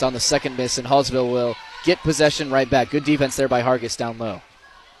bounds on the second miss, and Hallsville will get possession right back. Good defense there by Hargis down low.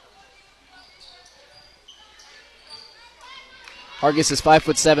 Hargis is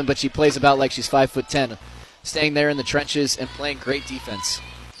 5'7", but she plays about like she's 5'10", staying there in the trenches and playing great defense.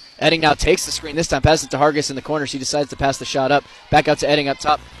 Edding now takes the screen. This time passes it to Hargis in the corner. She decides to pass the shot up. Back out to Edding up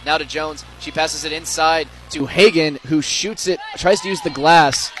top. Now to Jones. She passes it inside to Hagan, who shoots it, tries to use the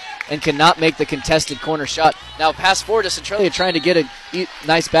glass, and cannot make the contested corner shot. Now pass forward to Centralia, trying to get a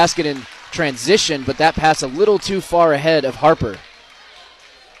nice basket in transition, but that pass a little too far ahead of Harper.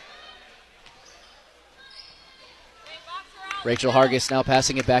 Rachel Hargis now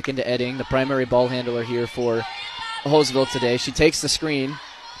passing it back into Edding, the primary ball handler here for Hallsville today. She takes the screen,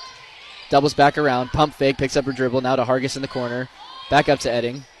 doubles back around, pump fake, picks up her dribble, now to Hargis in the corner, back up to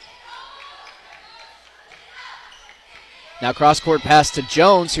Edding. Now cross-court pass to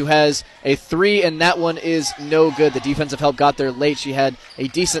Jones, who has a three, and that one is no good. The defensive help got there late. She had a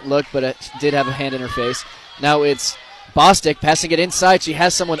decent look, but it did have a hand in her face. Now it's Bostic passing it inside. She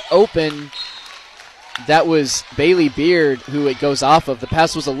has someone open, that was Bailey Beard who it goes off of. The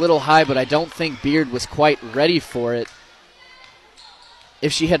pass was a little high, but I don't think Beard was quite ready for it.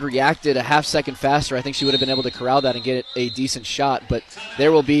 If she had reacted a half second faster, I think she would have been able to corral that and get a decent shot. But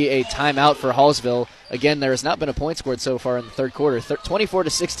there will be a timeout for Hallsville. Again, there has not been a point scored so far in the third quarter.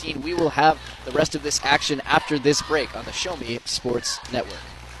 24-16. We will have the rest of this action after this break on the Show Me Sports Network.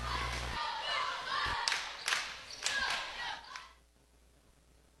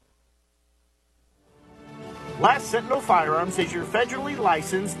 Last Sentinel Firearms is your federally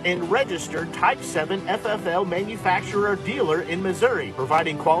licensed and registered Type 7 FFL manufacturer dealer in Missouri,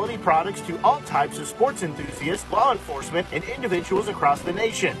 providing quality products to all types of sports enthusiasts, law enforcement, and individuals across the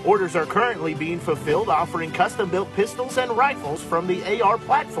nation. Orders are currently being fulfilled, offering custom-built pistols and rifles from the AR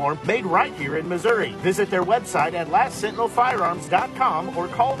platform made right here in Missouri. Visit their website at lastsentinelfirearms.com or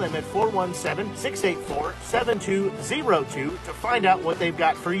call them at 417-684-7202 to find out what they've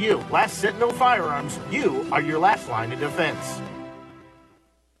got for you. Last Sentinel Firearms, you are your last line of defense.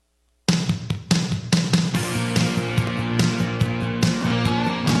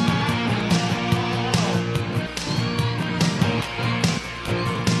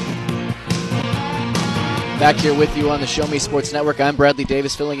 Back here with you on the Show Me Sports Network. I'm Bradley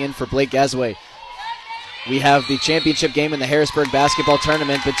Davis filling in for Blake Gazaway. We have the championship game in the Harrisburg basketball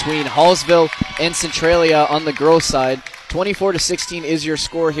tournament between Hallsville and Centralia on the girls' side. 24-16 is your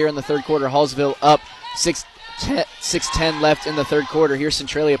score here in the third quarter. Hallsville up 6:10 left in the third quarter. Here's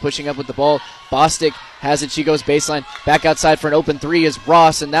Centralia pushing up with the ball. Bostic has it. She goes baseline. Back outside for an open three is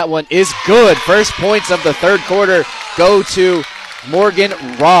Ross, and that one is good. First points of the third quarter go to Morgan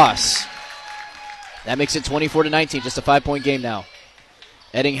Ross. That makes it 24-19, just a 5-point game now.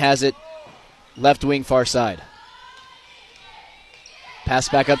 Edding has it, left wing, far side. Pass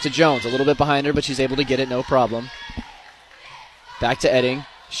back up to Jones, a little bit behind her, but she's able to get it, no problem. Back to Edding.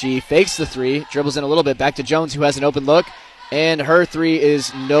 She fakes the three, dribbles in a little bit, back to Jones, who has an open look, and her three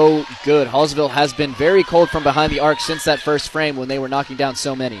is no good. Hallsville has been very cold from behind the arc since that first frame when they were knocking down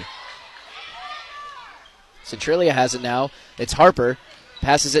so many. Centralia has it now. It's Harper,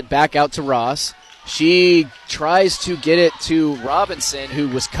 passes it back out to Ross. She tries to get it to Robinson, who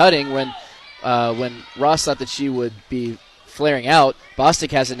was cutting when Ross thought that she would be flaring out.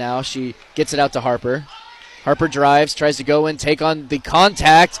 Bostic has it now. She gets it out to Harper. Harper drives, tries to go in, take on the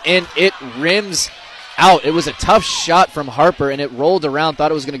contact, and it rims out. It was a tough shot from Harper, and it rolled around,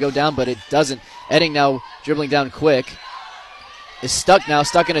 thought it was going to go down, but it doesn't. Edding now dribbling down quick. Is stuck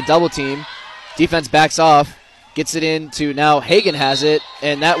in a double team. Defense backs off. Gets it into now Hagan has it,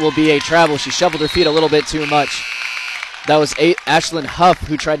 and that will be a travel. She shuffled her feet a little bit too much. That was Ashlyn Huff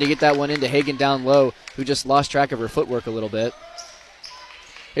who tried to get that one into Hagan down low, who just lost track of her footwork a little bit.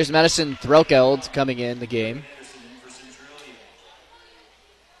 Here's Madison Threlkeld coming in the game.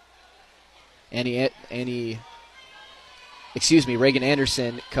 Reagan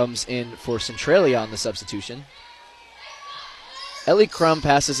Anderson comes in for Centralia on the substitution. Ellie Crum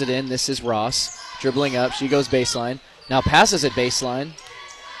passes it in. This is Ross. Dribbling up, she goes baseline. Now passes it baseline.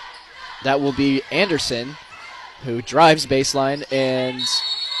 That will be Anderson, who drives baseline, and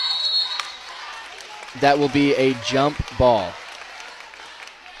that will be a jump ball.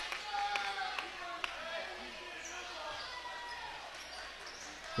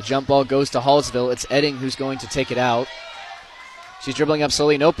 The jump ball goes to Hallsville. It's Edding who's going to take it out. She's dribbling up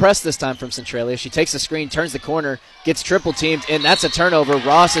slowly. No press this time from Centralia. She takes the screen, turns the corner, gets triple teamed, and that's a turnover.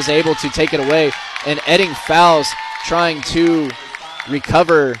 Ross is able to take it away, and Edding fouls trying to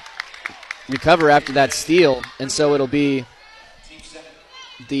recover after that steal, and so it'll be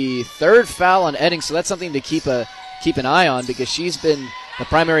the third foul on Edding, so that's something to keep an eye on because she's been the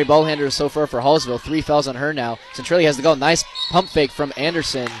primary ball handler so far for Hallsville. 3 fouls on her now. Centralia has the goal. Nice pump fake from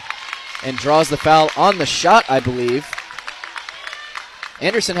Anderson and draws the foul on the shot, I believe.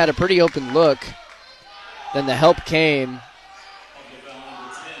 Anderson had a pretty open look. Then the help came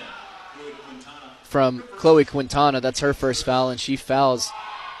from Chloe Quintana. That's her first foul, and she fouls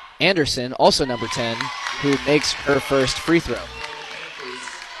Anderson, also number 10, who makes her first free throw.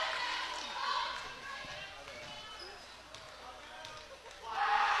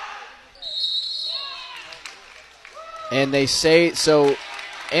 And they say, so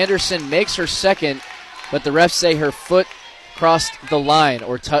Anderson makes her second, but the refs say her foot crossed the line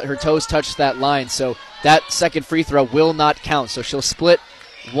or her toes touched that line, so that second free throw will not count. So she'll split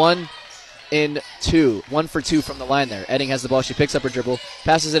 1 for 2 from the line there. Edding has the ball. She picks up her dribble,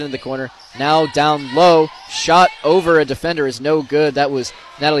 passes it in the corner. Now down low, shot over a defender is no good. That was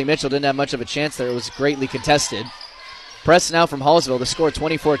Natalie Mitchell. Didn't have much of a chance there. It was greatly contested. Press now from Hallsville. The score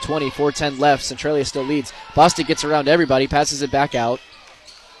 24-20, 4:10 left. Centralia still leads. Bostic gets around everybody, passes it back out.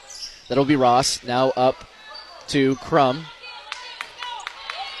 That'll be Ross. Now up to Crum.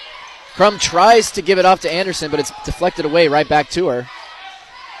 Crum tries to give it off to Anderson, but it's deflected away right back to her.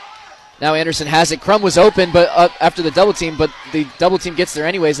 Now Anderson has it. Crum was open but after the double team, but the double team gets there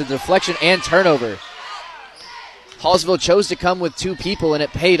anyways. A deflection and turnover. Hallsville chose to come with 2 people, and it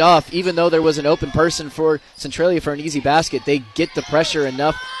paid off. Even though there was an open person for Centralia for an easy basket, they get the pressure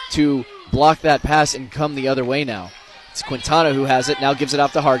enough to block that pass and come the other way now. It's Quintana who has it. Now gives it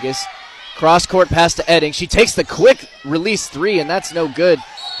off to Hargis. Cross-court pass to Edding. She takes the quick release 3, and that's no good.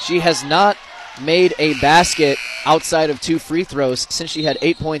 She has not made a basket outside of 2 free throws since she had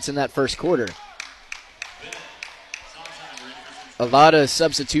 8 points in that first quarter. A lot of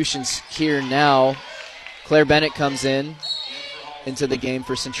substitutions here now. Claire Bennett comes into the game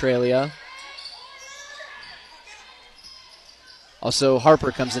for Centralia. Also,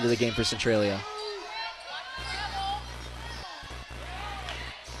 Harper comes into the game for Centralia.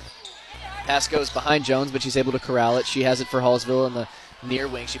 Pass goes behind Jones, but she's able to corral it. She has it for Hallsville in the near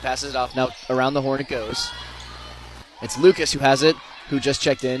wing. She passes it off. Now around the horn it goes. It's Lucas who has it, who just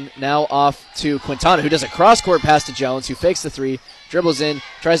checked in. Now off to Quintana, who does a cross-court pass to Jones, who fakes the 3, dribbles in,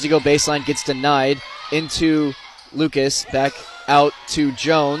 tries to go baseline, gets denied. Into Lucas, back out to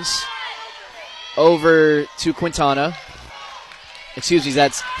Jones. Over to Quintana. Excuse me,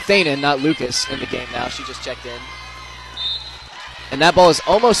 that's Thanen, not Lucas, in the game now. She just checked in. And that ball is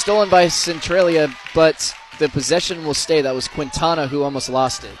almost stolen by Centralia, but the possession will stay. That was Quintana who almost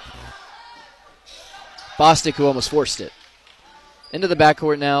lost it. Bostic who almost forced it. Into the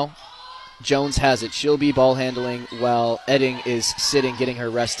backcourt now. Jones has it. She'll be ball handling while Edding is sitting, getting her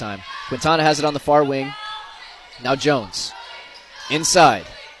rest time. Quintana has it on the far wing. Now Jones. Inside.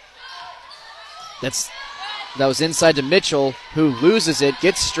 That was inside to Mitchell, who loses it,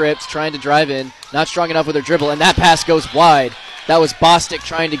 gets stripped, trying to drive in. Not strong enough with her dribble, and that pass goes wide. That was Bostic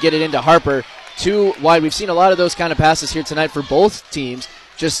trying to get it into Harper. 2 wide. We've seen a lot of those kind of passes here tonight for both teams.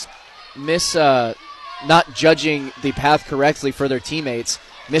 Just not judging the path correctly for their teammates.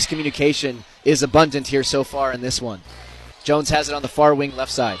 Miscommunication is abundant here so far in this one. Jones has it on the far wing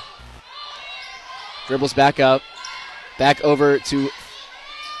left side. Dribbles back up. Back over to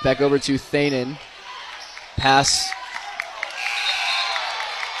Thanen. Pass.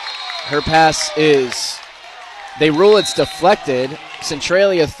 Her pass is, they rule it's deflected.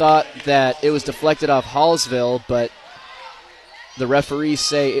 Centralia thought that it was deflected off Hallsville, but the referees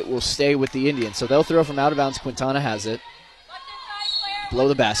say it will stay with the Indians. So they'll throw from out of bounds. Quintana has it. Below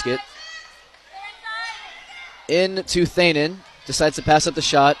the basket. Into Thanen. Decides to pass up the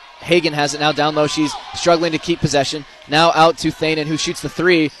shot. Hagan has it now down low. She's struggling to keep possession. Now out to Thanen, who shoots the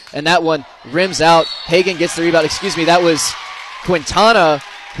 3, and that one rims out. Hagan gets the rebound. Excuse me, that was Quintana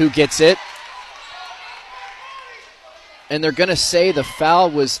who gets it. And they're going to say the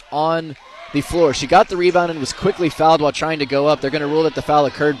foul was on the floor. She got the rebound and was quickly fouled while trying to go up. They're going to rule that the foul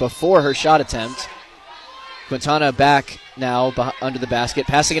occurred before her shot attempt. Quintana back now under the basket,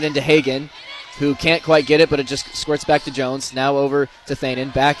 passing it into Hagan, who can't quite get it, but it just squirts back to Jones. Now over to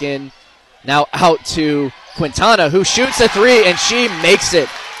Thanen, back in, now out to Quintana, who shoots a 3, and she makes it.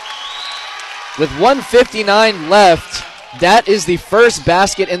 With 1:59 left, that is the first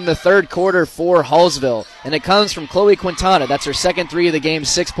basket in the third quarter for Hallsville, and it comes from Chloe Quintana. That's her second 3 of the game,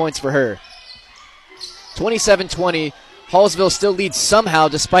 6 points for her. 27-20, Hallsville still leads somehow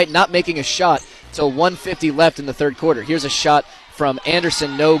despite not making a shot till 1:50 left in the third quarter. Here's a shot from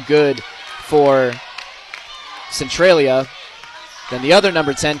Anderson, no good for Centralia. Then the other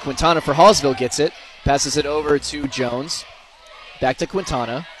number 10, Quintana for Hallsville, gets it. Passes it over to Jones. Back to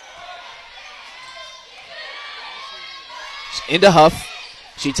Quintana. Into Huff.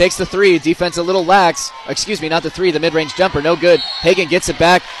 She takes the 3. Defense a little lax. Excuse me, not the 3. The mid-range jumper, no good. Hagan gets it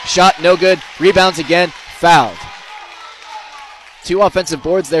back. Shot, no good. Rebounds again. Fouled. 2 offensive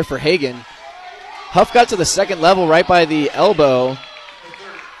boards there for Hagan. Huff got to the second level right by the elbow.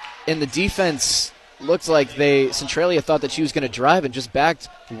 And the defense looked like Centralia thought that she was going to drive and just backed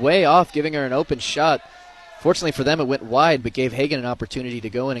way off, giving her an open shot. Fortunately for them, it went wide, but gave Hagan an opportunity to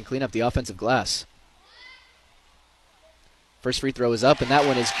go in and clean up the offensive glass. First free throw is up, and that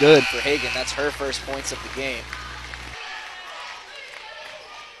one is good for Hagan. That's her first points of the game.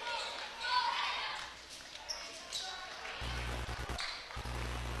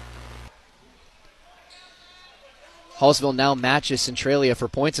 Hallsville now matches Centralia for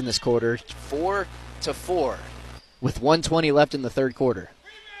points in this quarter, 4-4, with 1:20 left in the third quarter.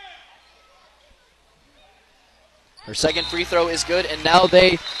 Her second free throw is good, and now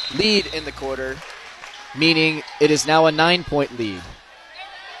they lead in the quarter, meaning it is now a 9-point lead.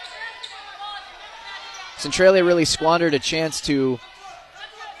 Centralia really squandered a chance to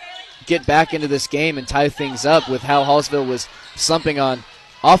get back into this game and tie things up with how Hallsville was slumping on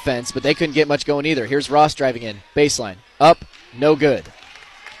offense, but they couldn't get much going either. Here's Ross driving in. Baseline. Up. No good.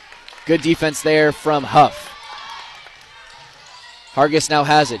 Good defense there from Huff. Hargis now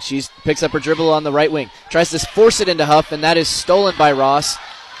has it. She picks up her dribble on the right wing. Tries to force it into Huff, and that is stolen by Ross.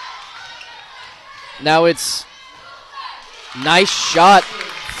 Now it's nice shot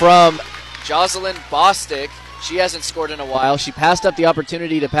from Jocelyn Bostic. She hasn't scored in a while. She passed up the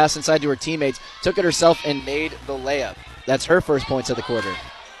opportunity to pass inside to her teammates, took it herself, and made the layup. That's her first points of the quarter.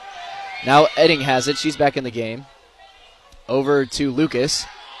 Now Edding has it. She's back in the game. Over to Lucas,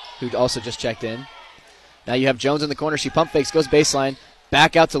 who also just checked in. Now you have Jones in the corner. She pump fakes, goes baseline.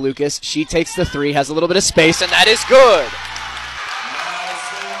 Back out to Lucas. She takes the three, has a little bit of space, and that is good.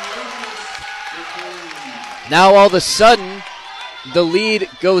 Now all of a sudden, the lead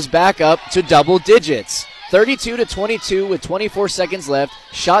goes back up to double digits. 32-22 with 24 seconds left.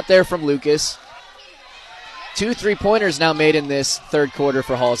 Shot there from Lucas. 2 3-pointers now made in this third quarter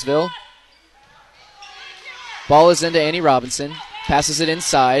for Hallsville. Ball is into Annie Robinson. Passes it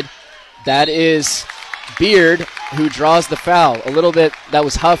inside. That is Beard who draws the foul. A little bit, that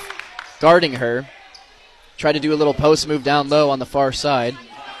was Huff guarding her. Tried to do a little post move down low on the far side.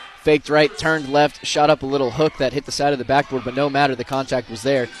 Faked right, turned left, shot up a little hook that hit the side of the backboard, but no matter, the contact was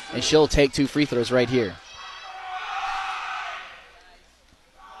there, and she'll take 2 free throws right here.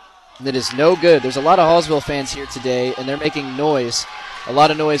 That is no good. There's a lot of Hallsville fans here today, and they're making noise, a lot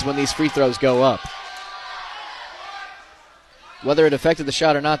of noise when these free throws go up. Whether it affected the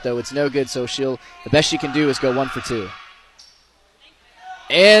shot or not, though, it's no good, so the best she can do is go 1 for 2.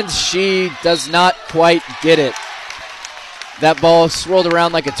 And she does not quite get it. That ball swirled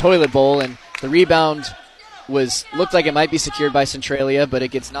around like a toilet bowl, and the rebound looked like it might be secured by Centralia, but it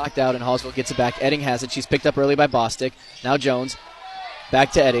gets knocked out, and Hallsville gets it back. Edding has it. She's picked up early by Bostic. Now Jones.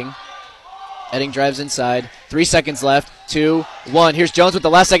 Back to Edding. Edding drives inside. 3 seconds left. 2, 1. Here's Jones with the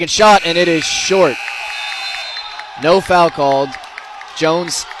last second shot, and it is short. No foul called.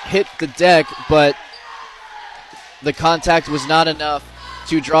 Jones hit the deck, but the contact was not enough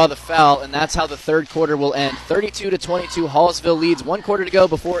to draw the foul, and that's how the third quarter will end. 32-22, Hallsville leads. 1 quarter to go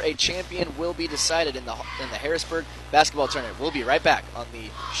before a champion will be decided in the Harrisburg basketball tournament. We'll be right back on the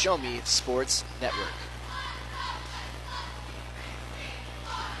Show Me Sports Network.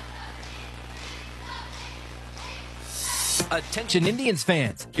 Attention Indians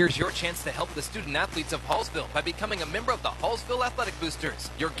fans, here's your chance to help the student athletes of Hallsville by becoming a member of the Hallsville Athletic Boosters.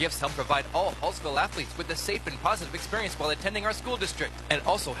 Your gifts help provide all Hallsville athletes with a safe and positive experience while attending our school district, and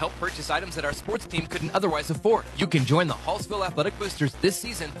also help purchase items that our sports team couldn't otherwise afford. You can join the Hallsville Athletic Boosters this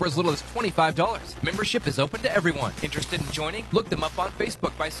season for as little as $25. Membership is open to everyone. Interested in joining? Look them up on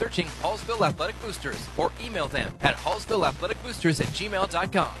Facebook by searching Hallsville Athletic Boosters, or email them at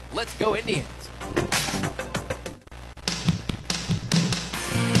hallsvilleathleticboosters@gmail.com. Let's go Indians!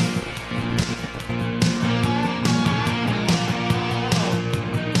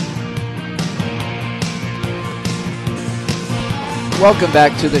 Welcome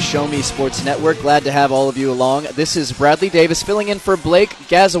back to the Show Me Sports Network. Glad to have all of you along. This is Bradley Davis filling in for Blake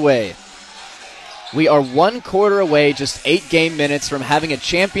Gazaway. We are 1 quarter away, just 8 game minutes from having a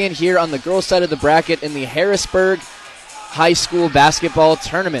champion here on the girls' side of the bracket in the Harrisburg High School Basketball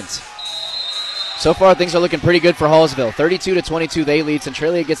Tournament. So far, things are looking pretty good for Hallsville. 32-22, they lead.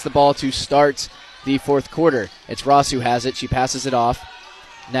 Centralia gets the ball to start the fourth quarter. It's Ross who has it. She passes it off.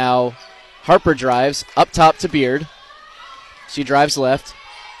 Now Harper drives up top to Beard. She drives left,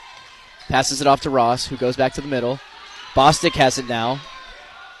 passes it off to Ross, who goes back to the middle. Bostic has it now.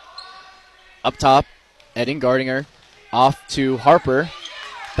 Up top, Edding guarding her. Off to Harper.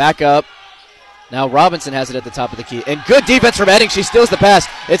 Back up. Now Robinson has it at the top of the key. And good defense from Edding. She steals the pass.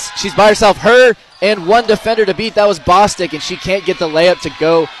 She's by herself. Her and one defender to beat. That was Bostic, and she can't get the layup to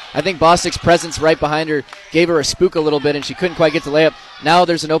go. I think Bostic's presence right behind her gave her a spook a little bit, and she couldn't quite get the layup. Now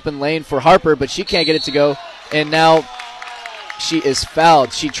there's an open lane for Harper, but she can't get it to go. And now she is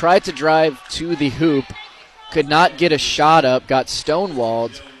fouled. She tried to drive to the hoop, could not get a shot up, got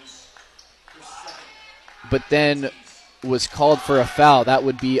stonewalled, but then was called for a foul. That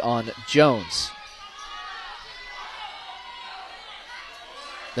would be on Jones.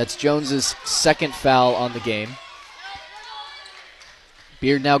 That's Jones's second foul on the game.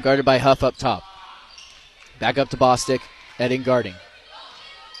 Beard now guarded by Huff up top. Back up to Bostic, Edding guarding.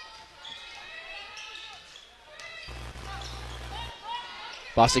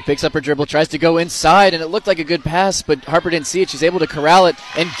 Bostic picks up her dribble, tries to go inside, and it looked like a good pass, but Harper didn't see it. She's able to corral it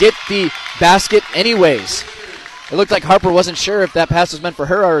and get the basket anyways. It looked like Harper wasn't sure if that pass was meant for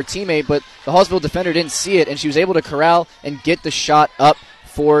her or her teammate, but the Hallsville defender didn't see it, and she was able to corral and get the shot up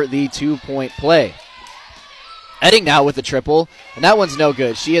for the 2-point play. Edding now with the triple, and that one's no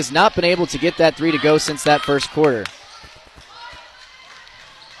good. She has not been able to get that 3 to go since that first quarter.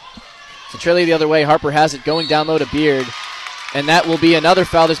 Centralia the other way. Harper has it going down low to Beard, and that will be another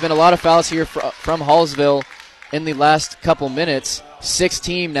foul. There's been a lot of fouls here from Hallsville in the last couple minutes. 6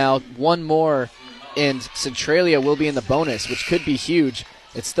 now, one more, and Centralia will be in the bonus, which could be huge.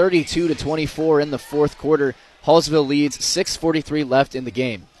 It's 32-24 in the fourth quarter. Hallsville leads, 6:43 left in the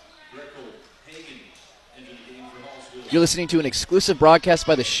game. You're listening to an exclusive broadcast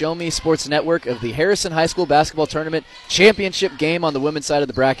by the Show Me Sports Network of the Harrison High School Basketball Tournament Championship game on the women's side of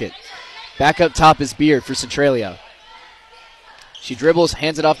the bracket. Back up top is Beard for Centralia. She dribbles,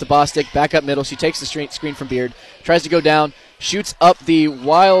 hands it off to Bostic, back up middle. She takes the screen from Beard, tries to go down, shoots up the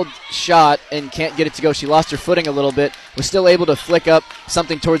wild shot and can't get it to go. She lost her footing a little bit, was still able to flick up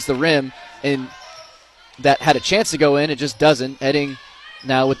something towards the rim, and that had a chance to go in. It just doesn't. Edding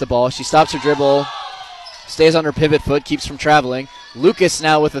now with the ball. She stops her dribble, stays on her pivot foot, keeps from traveling. Lucas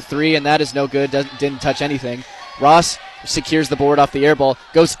now with a 3, and that is no good. Didn't touch anything. Ross secures the board off the air ball.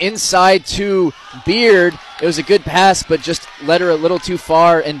 Goes inside to Beard. It was a good pass, but just led her a little too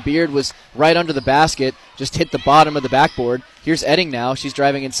far, and Beard was right under the basket. Just hit the bottom of the backboard. Here's Edding now. She's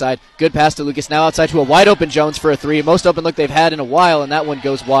driving inside. Good pass to Lucas. Now outside to a wide-open Jones for a 3. Most open look they've had in a while, and that one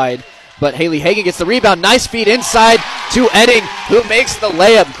goes wide. But Haley Hagan gets the rebound. Nice feed inside to Edding, who makes the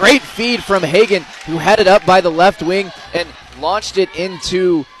layup. Great feed from Hagan, who had it up by the left wing and launched it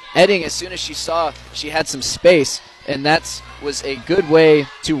into Edding as soon as she saw she had some space. And that was a good way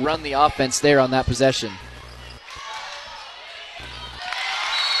to run the offense there on that possession.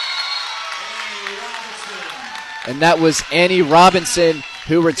 And that was Annie Robinson,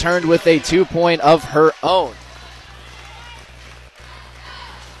 who returned with a 2-point of her own.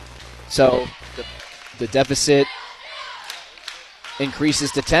 So the deficit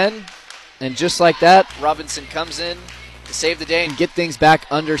increases to 10. And just like that, Robinson comes in to save the day and get things back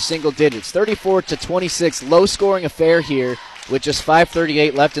under single digits. 34-26, low-scoring affair here with just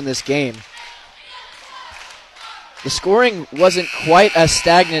 5:38 left in this game. The scoring wasn't quite as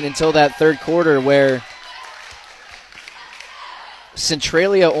stagnant until that third quarter, where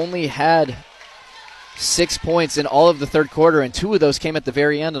Centralia only had 6 points in all of the third quarter, and 2 of those came at the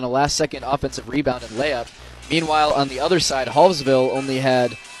very end on a last-second offensive rebound and layup. Meanwhile, on the other side, Hallsville only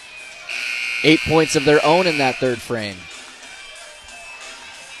had 8 points of their own in that third frame.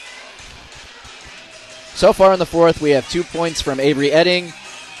 So far in the fourth, we have 2 points from Avery Edding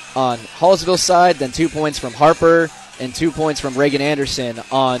on Hallsville's side, then 2 points from Harper, and 2 points from Reagan Anderson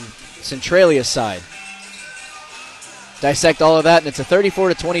on Centralia's side. Dissect all of that, and it's a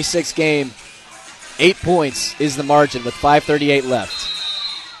 34-26 game. 8 points is the margin with 5:38 left.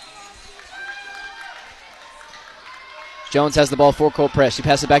 Jones has the ball, four-court press. She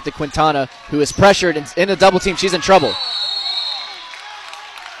passes it back to Quintana, who is pressured in a double team. She's in trouble.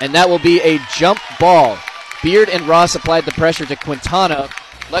 And that will be a jump ball. Beard and Ross applied the pressure to Quintana.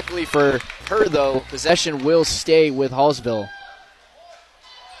 Luckily for her, though, possession will stay with Hallsville.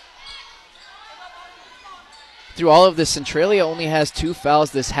 Through all of this, Centralia only has 2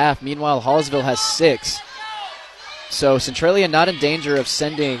 fouls this half. Meanwhile, Hallsville has 6. So Centralia not in danger of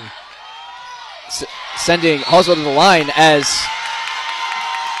sending Hallsville to the line, as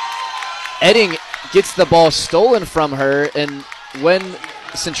Edding gets the ball stolen from her, and when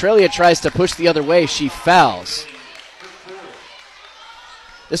Centralia tries to push the other way, she fouls.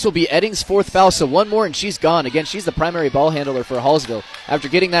 This will be Edding's 4th foul, so one more and she's gone. Again, she's the primary ball handler for Hallsville. After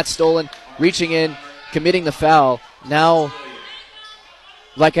getting that stolen, reaching in, committing the foul, now,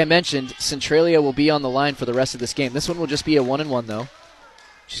 like I mentioned, Centralia will be on the line for the rest of this game. This one will just be a 1-and-1, though.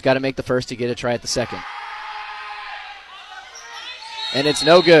 She's got to make the first to get a try at the second. And it's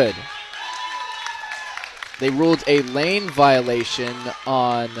no good. They ruled a lane violation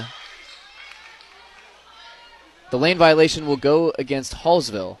on... The lane violation will go against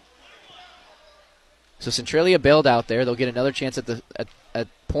Hallsville. So Centralia bailed out there. They'll get another chance at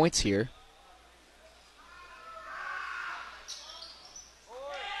points here.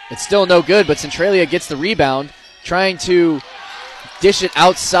 It's still no good, but Centralia gets the rebound, trying to dish it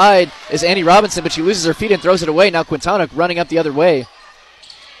outside is Annie Robinson, but she loses her feet and throws it away. Now Quintana running up the other way.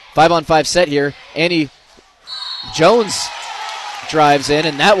 5-on-5 set here. Annie Jones drives in,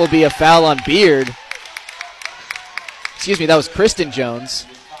 and that will be a foul on Beard. Excuse me, that was Kristen Jones.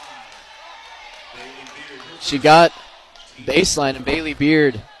 She got baseline, and Bailey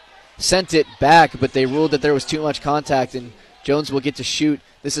Beard sent it back, but they ruled that there was too much contact, and Jones will get to shoot.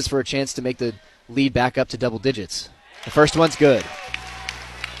 This is for a chance to make the lead back up to double digits. The first one's good.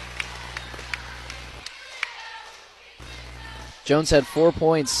 Jones had 4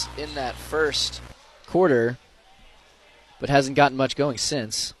 points in that first quarter, but hasn't gotten much going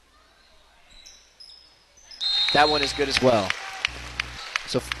since. That one is good as well.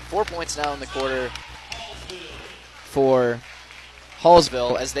 So 4 points now in the quarter for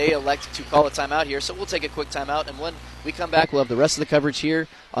Hallsville as they elect to call a timeout here. So we'll take a quick timeout, and when we come back, we'll have the rest of the coverage here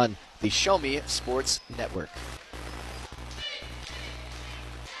on the Show Me Sports Network.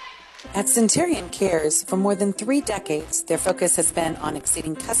 At Centurion Cares, for more than 3 decades, their focus has been on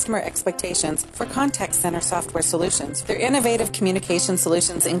exceeding customer expectations for contact center software solutions. Their innovative communication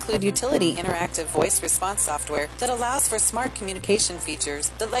solutions include utility interactive voice response software that allows for smart communication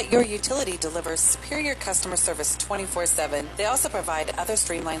features that let your utility deliver superior customer service 24/7. They also provide other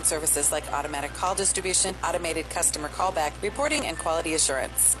streamlined services like automatic call distribution, automated customer callback, reporting, and quality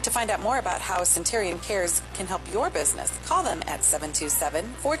assurance. To find out more about how Centurion Cares can help your business, call them at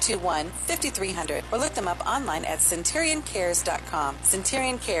 727-421-5300 or look them up online at centurioncares.com.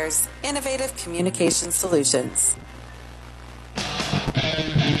 Centurion Cares, innovative communication solutions.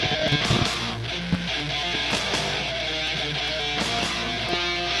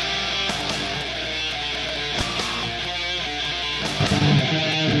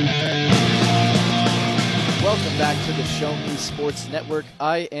 Welcome back to the Show Me Sports Network.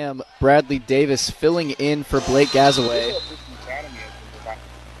 I am Bradley Davis filling in for Blake Gazaway.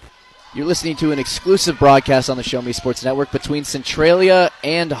 You're listening to an exclusive broadcast on the Show Me Sports Network between Centralia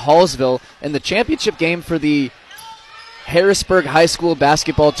and Hallsville in the championship game for the Harrisburg High School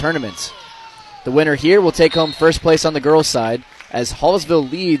basketball tournament. The winner here will take home first place on the girls' side as Hallsville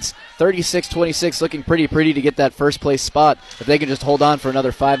leads 36-26, looking pretty to get that first place spot if they can just hold on for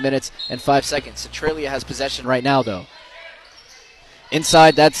another 5 minutes and 5 seconds. Centralia has possession right now, though.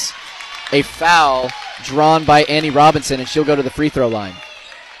 Inside, that's a foul drawn by Annie Robinson, and she'll go to the free throw line.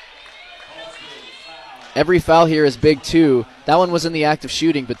 Every foul here is big, too. That one was in the act of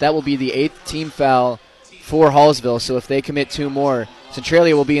shooting, but that will be the 8th team foul for Hallsville. So if they commit 2 more,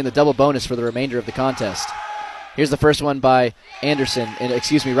 Centralia will be in the double bonus for the remainder of the contest. Here's the first one by Robinson, and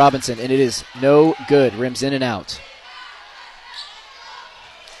it is no good. Rims in and out.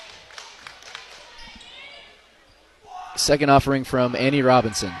 Second offering from Annie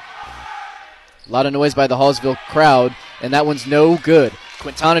Robinson. A lot of noise by the Hallsville crowd, and that one's no good.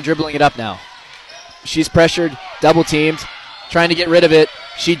 Quintana dribbling it up now. She's pressured, double-teamed, trying to get rid of it.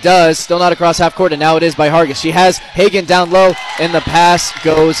 She does, still not across half court, and now it is by Hargis. She has Hagan down low, and the pass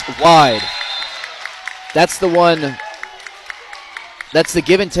goes wide. That's the one, that's the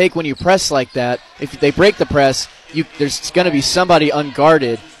give and take when you press like that. If they break the press, there's going to be somebody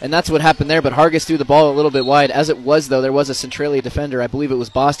unguarded, and that's what happened there, but Hargis threw the ball a little bit wide. As it was, though, there was a Centralia defender, I believe it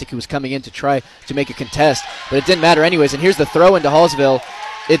was Bostic, who was coming in to try to make a contest, but it didn't matter anyways, and here's the throw into Hallsville.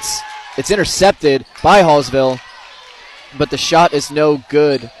 It's intercepted by Hallsville, but the shot is no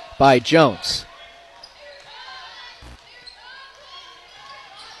good by Jones.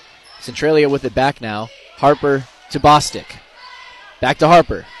 Centralia with it back now. Harper to Bostic. Back to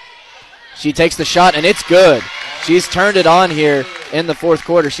Harper. She takes the shot, and it's good. She's turned it on here in the fourth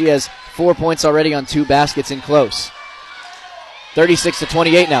quarter. She has 4 points already on 2 baskets in close.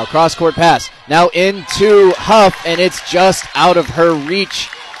 36-28 now. Cross-court pass. Now into Huff, and it's just out of her reach.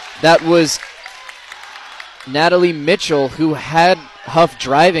 That was Natalie Mitchell who had Huff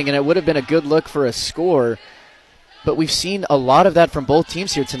driving, and it would have been a good look for a score. But we've seen a lot of that from both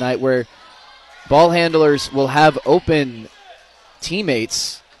teams here tonight where ball handlers will have open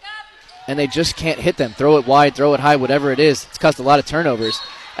teammates, and they just can't hit them. Throw it wide, throw it high, whatever it is. It's caused a lot of turnovers.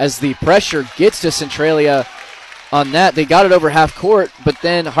 As the pressure gets to Centralia on that, they got it over half court, but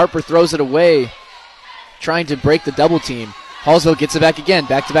then Harper throws it away, trying to break the double team. Hallsville gets it back again.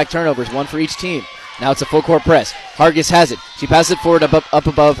 Back-to-back turnovers, 1 for each team. Now it's a full-court press. Hargis has it. She passes it forward up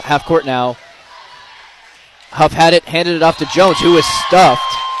above half court now. Huff had it, handed it off to Jones, who is stuffed.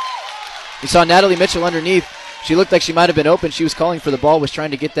 We saw Natalie Mitchell underneath. She looked like she might have been open. She was calling for the ball, was trying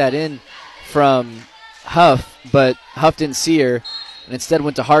to get that in from Huff, but Huff didn't see her, and instead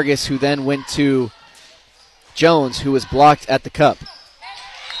went to Hargis, who then went to Jones, who was blocked at the cup.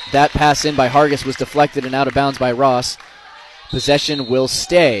 That pass in by Hargis was deflected and out of bounds by Ross. Possession will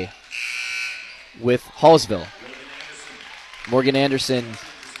stay with Hallsville. Reagan Anderson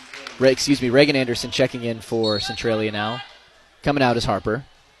checking in for Centralia now. Coming out is Harper.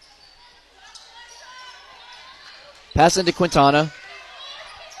 Pass into Quintana.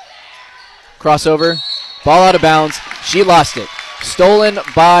 Crossover. Ball out of bounds. She lost it. Stolen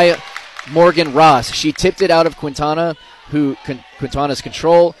by Morgan Ross. She tipped it out of Quintana's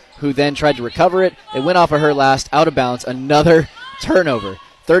control, who then tried to recover it. It went off of her last, out of bounds. Another turnover.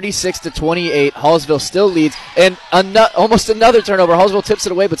 36-28. Hallsville still leads, and almost another turnover. Hallsville tips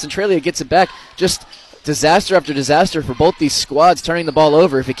it away, but Centralia gets it back. Just disaster after disaster for both these squads turning the ball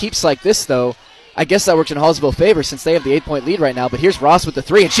over. If it keeps like this, though, I guess that works in Hallsville's favor since they have the 8-point lead right now. But here's Ross with the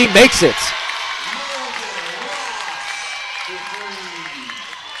three, and she makes it.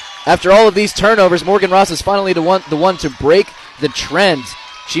 After all of these turnovers, Morgan Ross is finally the one to break the trend.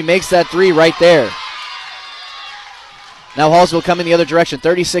 She makes that three right there. Now Hallsville coming the other direction,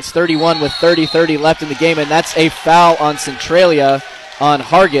 36-31 with 30-30 left in the game, and that's a foul on Centralia on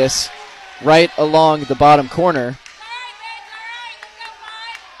Hargis right along the bottom corner.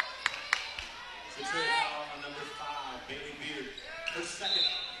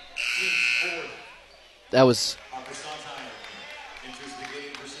 That was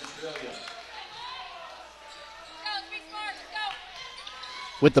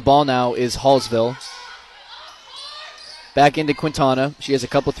with the ball now is Hallsville. Back into Quintana. She has a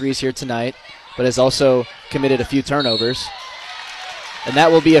couple threes here tonight, but has also committed a few turnovers. And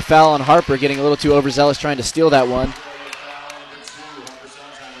that will be a foul on Harper, getting a little too overzealous trying to steal that one.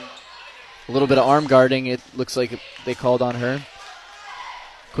 A little bit of arm guarding, it looks like they called on her.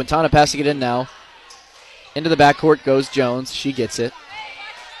 Quintana passing it in now. Into the backcourt goes Jones. She gets it.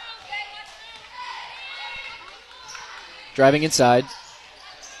 Driving inside.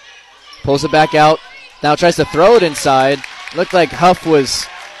 Pulls it back out. Now tries to throw it inside. Looked like Huff was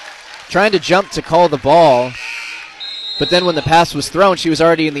trying to jump to call the ball. But then when the pass was thrown, she was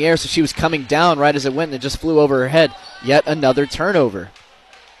already in the air, so she was coming down right as it went, and it just flew over her head. Yet another turnover.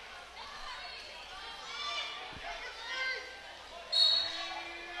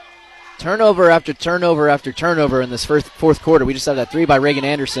 Turnover after turnover after turnover in this fourth quarter. We just have that three by Reagan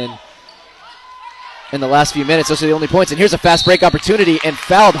Anderson in the last few minutes. Those are the only points. And here's a fast break opportunity, and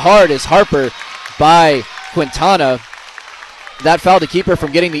fouled hard is Harper by Quintana. That foul to keep her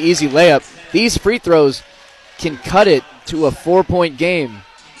from getting the easy layup. These free throws can cut it to a 4-point game.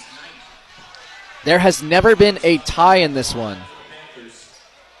 There has never been a tie in this one.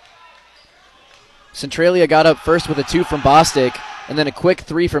 Centralia got up first with a 2 from Bostic, and then a quick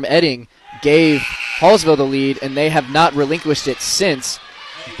 3 from Edding gave Hallsville the lead, and they have not relinquished it since.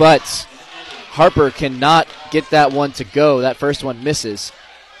 But Harper cannot get that one to go. That first one misses.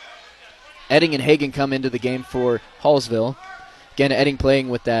 Edding and Hagan come into the game for Hallsville. Again, Edding playing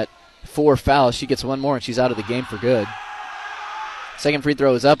with that 4 fouls. She gets one more, and she's out of the game for good. Second free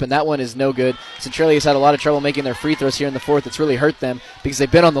throw is up, and that one is no good. Centralia's had a lot of trouble making their free throws here in the fourth. It's really hurt them because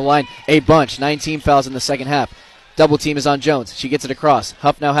they've been on the line a bunch. 19 fouls in the second half. Double team is on Jones. She gets it across.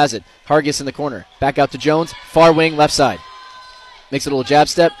 Huff now has it. Hargis in the corner. Back out to Jones. Far wing, left side. Makes a little jab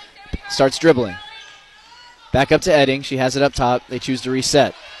step. Starts dribbling. Back up to Edding. She has it up top. They choose to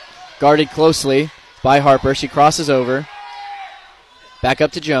reset. Guarded closely by Harper. She crosses over. Back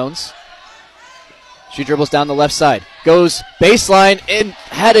up to Jones. She dribbles down the left side. Goes baseline and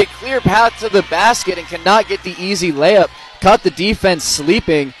had a clear path to the basket and cannot get the easy layup. Caught the defense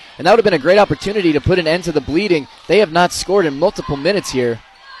sleeping, and that would have been a great opportunity to put an end to the bleeding. They have not scored in multiple minutes here.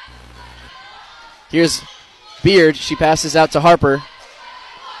 Here's Beard. She passes out to Harper.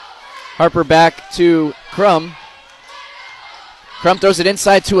 Harper back to Crum. Crum throws it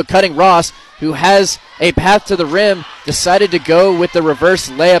inside to a cutting Ross, who has a path to the rim, decided to go with the reverse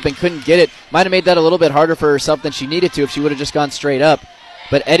layup and couldn't get it. Might have made that a little bit harder for herself than she needed to if she would have just gone straight up.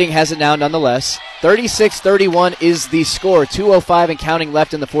 But Edding has it now nonetheless. 36-31 is the score. 2:05 and counting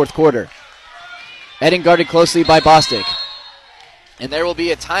left in the fourth quarter. Edding guarded closely by Bostic. And there will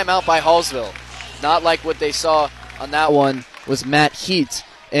be a timeout by Hallsville. Not like what they saw on that one was Matt Heat.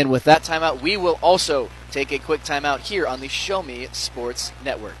 And with that timeout, we will also take a quick timeout here on the Show Me Sports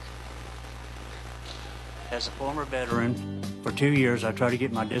Network. As a former veteran, for 2 years I tried to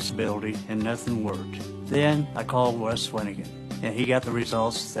get my disability and nothing worked. Then I called Wes Swanigan, and he got the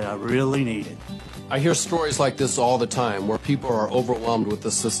results that I really needed. I hear stories like this all the time where people are overwhelmed with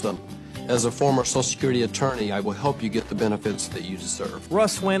the system. As a former Social Security attorney, I will help you get the benefits that you deserve.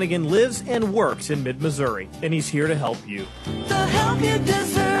 Russ Swanigan lives and works in mid-Missouri, and he's here to help you. The help you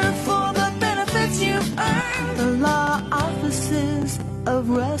deserve for the benefits you've earned. The law offices of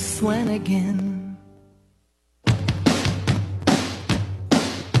Russ Swanigan.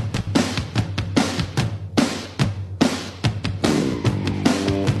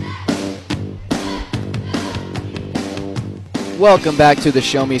 Welcome back to the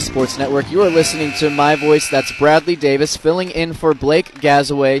Show Me Sports Network. You are listening to my voice. That's Bradley Davis filling in for Blake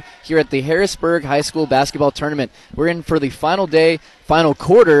Gazaway here at the Harrisburg High School Basketball Tournament. We're in for the final day, final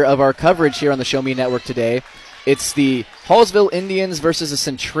quarter of our coverage here on the Show Me Network today. It's the Hallsville Indians versus the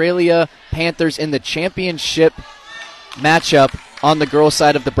Centralia Panthers in the championship matchup on the girls'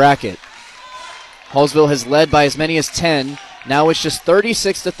 side of the bracket. Hallsville has led by as many as 10. Now it's just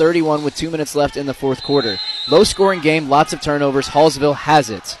 36-31 with 2 minutes left in the fourth quarter. Low-scoring game, lots of turnovers. Hallsville has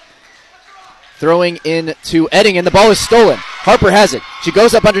it. Throwing in to Eddingen. The ball is stolen. Harper has it. She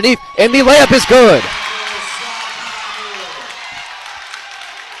goes up underneath, and the layup is good.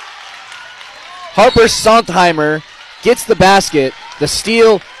 Harper Sontheimer gets the basket, the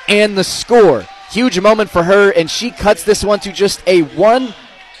steal, and the score. Huge moment for her, and she cuts this one to just a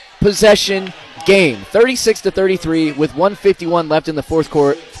one-possession game. 36-33 with 1:51 left in the fourth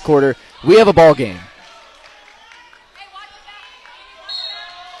quarter. We have a ball game.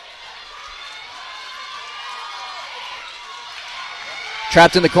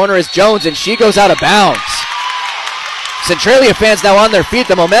 Trapped in the corner is Jones, and she goes out of bounds. Centralia fans now on their feet.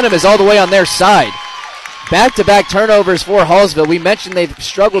 The momentum is all the way on their side. Back-to-back turnovers for Hallsville. We mentioned they've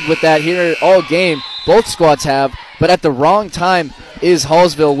struggled with that here all game. Both squads have, but at the wrong time is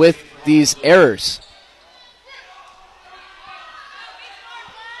Hallsville with these errors.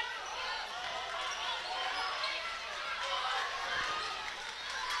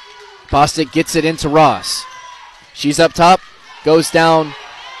 Bostic gets it into Ross. She's up top, goes down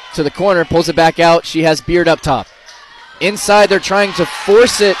to the corner, pulls it back out. She has Beard up top. Inside, they're trying to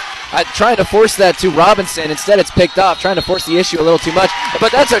force that to Robinson. Instead, it's picked off, trying to force the issue a little too much.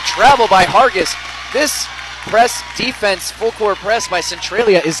 But that's a travel by Hargis. This press defense, full court press by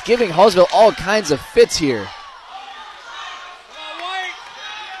Centralia is giving Hallsville all kinds of fits here.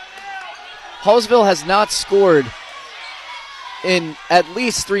 Hallsville has not scored in at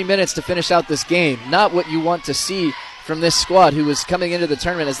least 3 minutes to finish out this game. Not what you want to see from this squad who is coming into the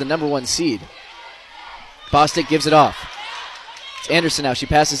tournament as the number 1 seed. Bostic gives it off. It's Anderson now. She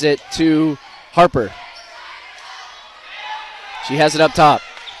passes it to Harper. She has it up top.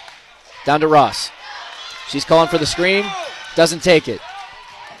 Down to Ross. She's calling for the screen. Doesn't take it.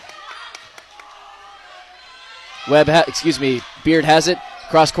 Beard has it.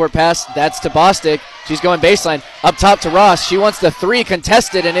 Cross-court pass. That's to Bostic. She's going baseline. Up top to Ross. She wants the 3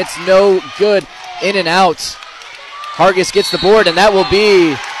 contested, and it's no good. In and out. Hargis gets the board, and that will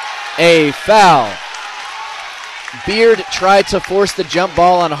be a foul. Beard tried to force the jump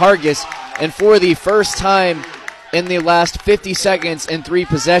ball on Hargis, and for the first time in the last 50 seconds and 3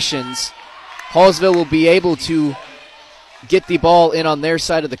 possessions, Hallsville will be able to get the ball in on their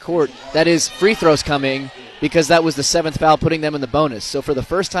side of the court. That is free throws coming, because that was the 7th foul, putting them in the bonus. So for the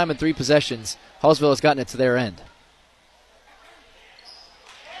first time in 3 possessions, Hallsville has gotten it to their end.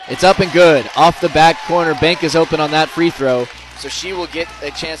 It's up and good. Off the back corner, Bank is open on that free throw, so she will get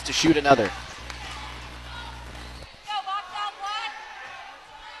a chance to shoot another.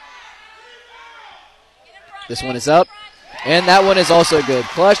 This one is up, and that one is also good.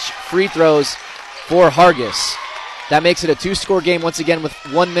 Clutch free throws for Hargis. That makes it a 2-score game once again with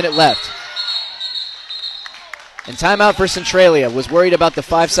 1 minute left. And timeout for Centralia. Was worried about the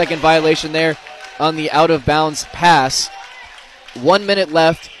 5-second violation there on the out-of-bounds pass. 1 minute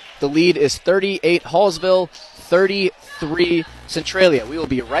left. The lead is 38 Hallsville, 33 Centralia. We will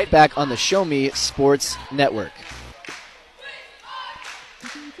be right back on the Show Me Sports Network.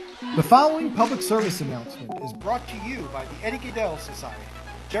 The following public service announcement is brought to you by the Eddie Gaedel Society,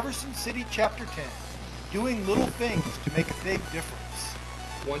 Jefferson City Chapter 10, doing little things to make a big difference.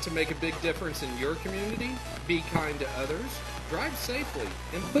 Want to make a big difference in your community? Be kind to others, drive safely,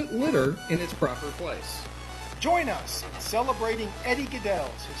 and put litter in its proper place. Join us in celebrating Eddie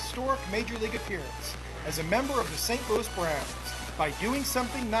Gaedel's historic Major League appearance as a member of the St. Louis Browns by doing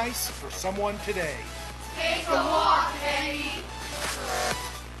something nice for someone today. Take a walk, Eddie!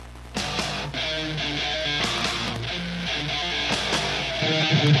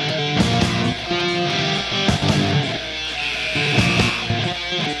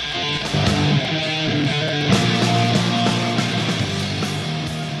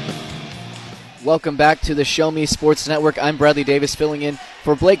 Welcome back to the Show Me Sports Network. I'm Bradley Davis, filling in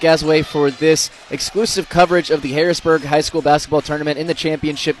for Blake Gasway for this exclusive coverage of the Harrisburg High School Basketball Tournament in the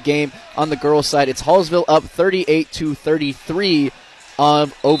championship game on the girls' side. It's Hallsville up 38-33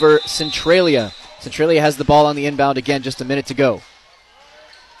 over Centralia. Centralia has the ball on the inbound again, just a minute to go.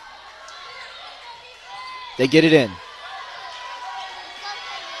 They get it in.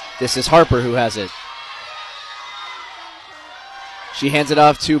 This is Harper who has it. She hands it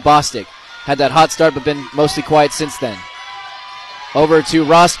off to Bostic. Had that hot start, but been mostly quiet since then. Over to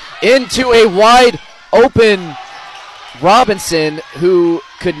Ross, into a wide open Robinson, who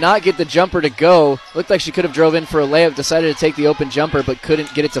could not get the jumper to go. Looked like she could have drove in for a layup, decided to take the open jumper, but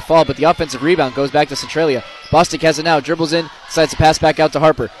couldn't get it to fall. But the offensive rebound goes back to Centralia. Bostic has it now, dribbles in, decides to pass back out to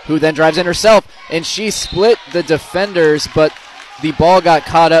Harper, who then drives in herself, and she split the defenders, but the ball got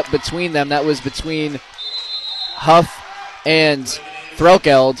caught up between them. That was between Huff and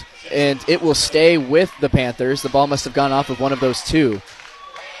Threlkeld, and it will stay with the Panthers. The ball must have gone off of one of those two.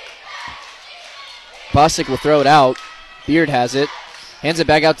 Bostic will throw it out. Beard has it. Hands it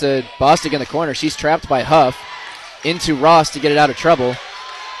back out to Bostic in the corner. She's trapped by Huff. Into Ross to get it out of trouble.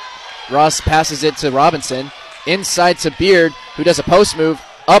 Ross passes it to Robinson. Inside to Beard, who does a post move.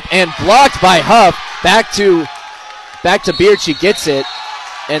 Up and blocked by Huff. Back to Beard. She gets it.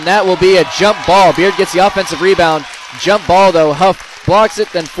 And that will be a jump ball. Beard gets the offensive rebound. Jump ball, though. Huff blocks it,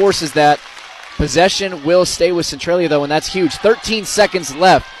 then forces that. Possession will stay with Centralia, though, and that's huge. 13 seconds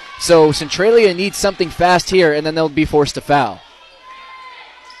left. So Centralia needs something fast here, and then they'll be forced to foul.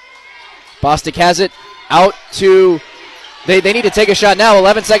 Bostic has it out to... They need to take a shot now.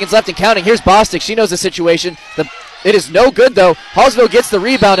 11 seconds left and counting. Here's Bostic. She knows the situation. It is no good, though. Hallsville gets the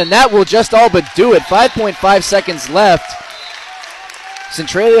rebound, and that will just all but do it. 5.5 seconds left.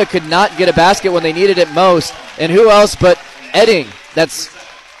 Centralia could not get a basket when they needed it most. And who else but Edding? That's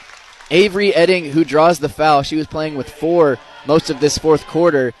Avery Edding who draws the foul. She was playing with 4 most of this fourth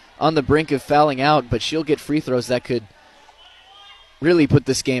quarter, on the brink of fouling out, but she'll get free throws that could really put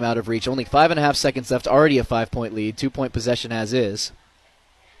this game out of reach. Only 5.5 seconds left, already a 5-point lead, 2-point possession as is.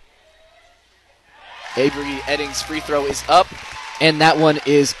 Avery Edding's free throw is up, and that one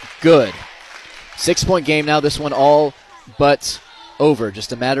is good. 6-point game now, this one all but over,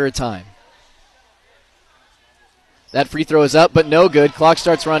 just a matter of time. That free throw is up, but no good. Clock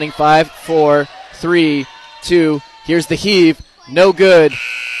starts running. 5, 4, 3, 2. Here's the heave. No good.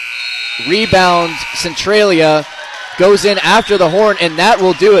 Rebound, Centralia goes in after the horn, and that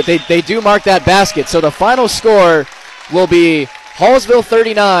will do it. They do mark that basket. So the final score will be Hallsville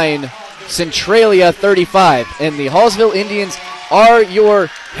 39, Centralia 35. And the Hallsville Indians are your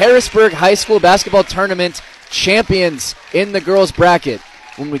Harrisburg High School basketball tournament champions in the girls bracket.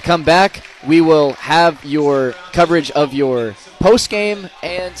 When we come back, we will have your coverage of your post-game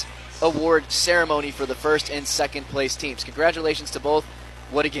and award ceremony for the first and second place teams. Congratulations to both.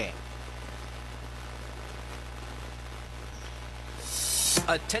 What a game.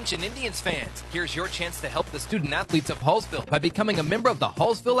 Attention Indians fans, here's your chance to help the student athletes of Hallsville by becoming a member of the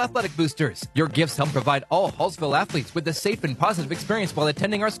Hallsville Athletic Boosters. Your gifts help provide all Hallsville athletes with a safe and positive experience while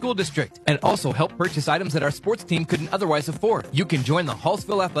attending our school district, and also help purchase items that our sports team couldn't otherwise afford. You can join the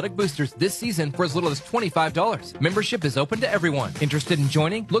Hallsville Athletic Boosters this season for as little as $25. Membership is open to everyone. Interested in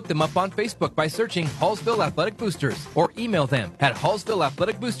joining? Look them up on Facebook by searching Hallsville Athletic Boosters, or email them at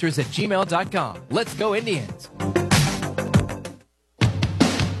hallsvilleathleticboosters@gmail.com. Let's go Indians!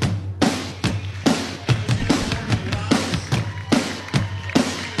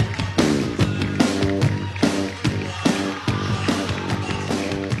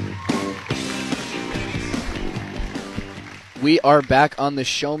 We are back on the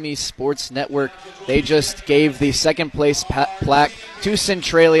Show Me Sports Network. They just gave the second place plaque to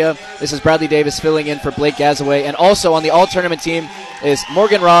Centralia. This is Bradley Davis filling in for Blake Gazaway. And also on the all-tournament team is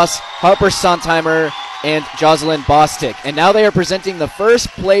Morgan Ross, Harper Sontheimer, and Jocelyn Bostic. And now they are presenting the first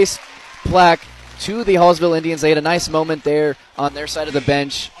place plaque to the Hallsville Indians. They had a nice moment there on their side of the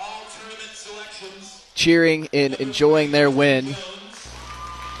bench, cheering and enjoying their win.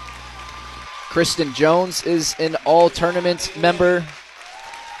 Kristen Jones is an all-tournament member.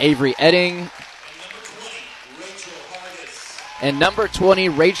 Avery Edding. And number 20,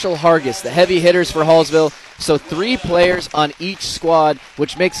 Rachel Hargis, the heavy hitters for Hallsville. So 3 players on each squad,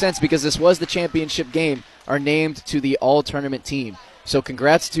 which makes sense because this was the championship game, are named to the all-tournament team. So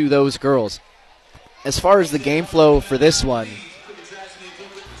congrats to those girls. As far as the game flow for this one,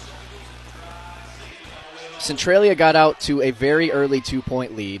 Centralia got out to a very early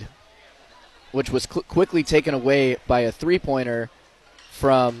 2-point lead, which was quickly taken away by a 3-pointer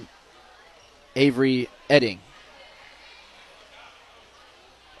from Avery Edding.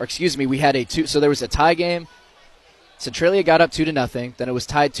 Or excuse me, we had a 2. So there was a tie game. Centralia got up 2-0. Then it was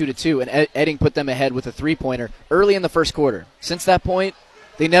tied 2-2, and Edding put them ahead with a 3-pointer early in the first quarter. Since that point,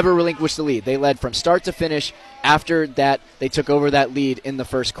 they never relinquished the lead. They led from start to finish. After that, they took over that lead in the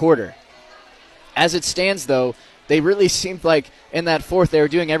first quarter. As it stands, though, they really seemed like in that fourth they were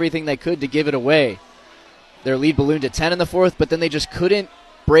doing everything they could to give it away. Their lead ballooned to 10 in the fourth, but then they just couldn't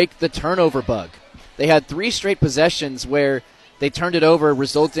break the turnover bug. They had 3 straight possessions where they turned it over,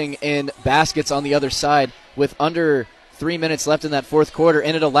 resulting in baskets on the other side with under 3 minutes left in that fourth quarter,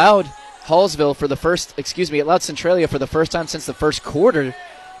 and it allowed allowed Centralia for the first time since the first quarter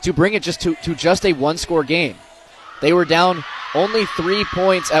to bring it just to just a 1-score game. They were down only 3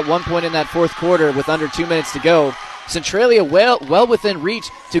 points at one point in that fourth quarter with under 2 minutes to go, Centralia well within reach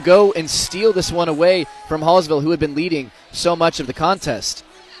to go and steal this one away from Hallsville, who had been leading so much of the contest.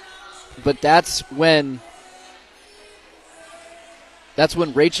 But that's when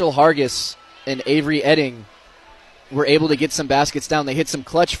Rachel Hargis and Avery Edding were able to get some baskets down. They hit some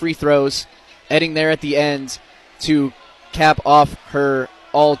clutch free throws. Edding there at the end to cap off her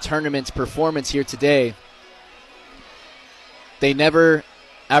all-tournament performance here today. They never,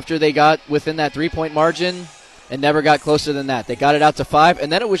 after they got within that three-point margin, and never got closer than that. They got it out to 5,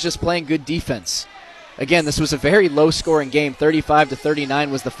 and then it was just playing good defense. Again, this was a very low-scoring game.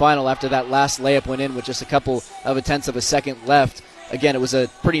 35-39 was the final after that last layup went in with just a couple of a tenths of a second left. Again, it was a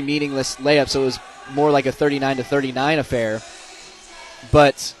pretty meaningless layup, so it was more like a 39-39 affair.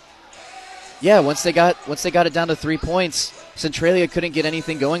 But yeah, once they got it down to 3 points, Centralia couldn't get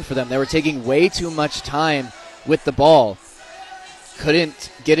anything going for them. They were taking way too much time with the ball.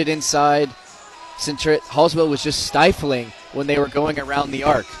 Couldn't get it inside. Hallsville was just stifling when they were going around the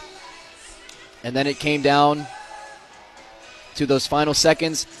arc. And then it came down to those final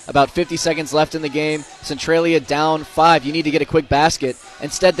seconds, about 50 seconds left in the game. Centralia down 5. You need to get a quick basket.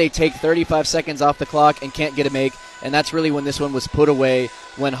 Instead, they take 35 seconds off the clock and can't get a make. And that's really when this one was put away,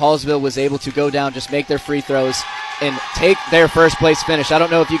 when Hallsville was able to go down, just make their free throws, and take their first place finish. I don't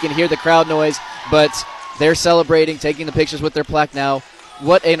know if you can hear the crowd noise, but they're celebrating, taking the pictures with their plaque now.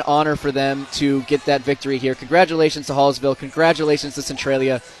 What an honor for them to get that victory here. Congratulations to Hallsville. Congratulations to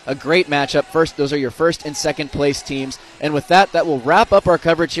Centralia. A great matchup. First, those are your first and second place teams. And with that, that will wrap up our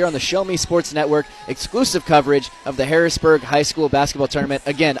coverage here on the Show Me Sports Network, exclusive coverage of the Harrisburg High School Basketball Tournament.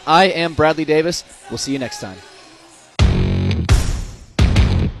 Again, I am Bradley Davis. We'll see you next time.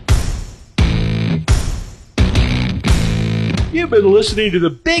 You've been listening to the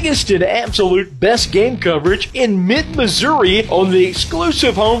biggest and absolute best game coverage in mid-Missouri on the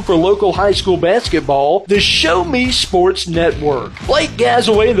exclusive home for local high school basketball, the Show Me Sports Network. Blake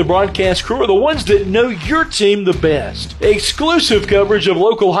Gazaway and the broadcast crew are the ones that know your team the best. Exclusive coverage of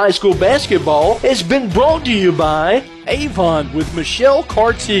local high school basketball has been brought to you by Avon with Michelle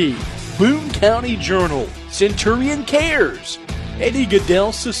Carty, Boone County Journal, Centurion Cares, Eddie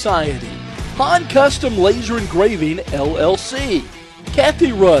Gaedel Society, Han Custom Laser Engraving, LLC,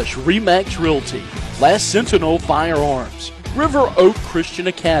 Kathy Rush, Remax Realty, Last Sentinel Firearms, River Oak Christian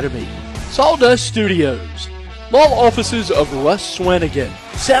Academy, Sawdust Studios, Law Offices of Russ Swanigan,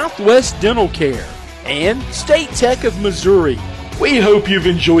 Southwest Dental Care, and State Tech of Missouri. We hope you've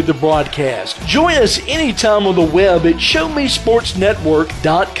enjoyed the broadcast. Join us anytime on the web at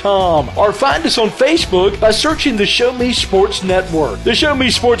ShowMeSportsNetwork.com or find us on Facebook by searching the Show Me Sports Network. The Show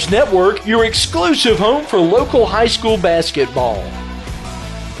Me Sports Network, your exclusive home for local high school basketball.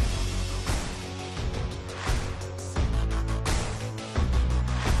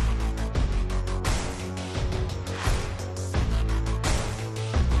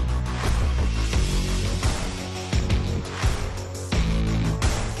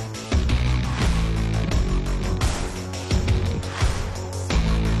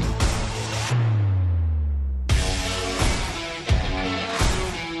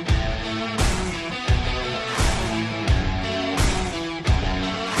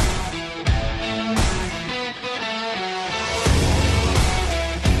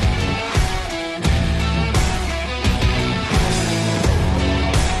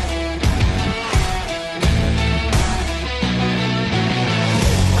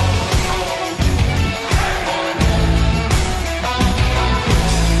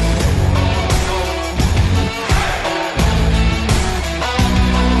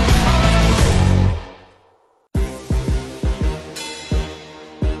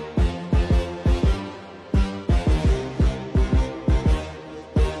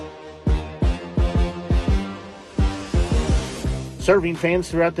 Serving fans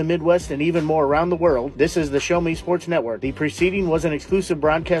throughout the Midwest and even more around the world, this is the Show Me Sports Network. The preceding was an exclusive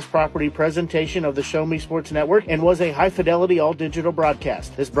broadcast property presentation of the Show Me Sports Network and was a high-fidelity all-digital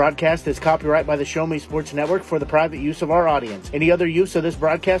broadcast. This broadcast is copyright by the Show Me Sports Network for the private use of our audience. Any other use of this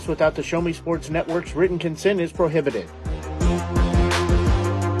broadcast without the Show Me Sports Network's written consent is prohibited.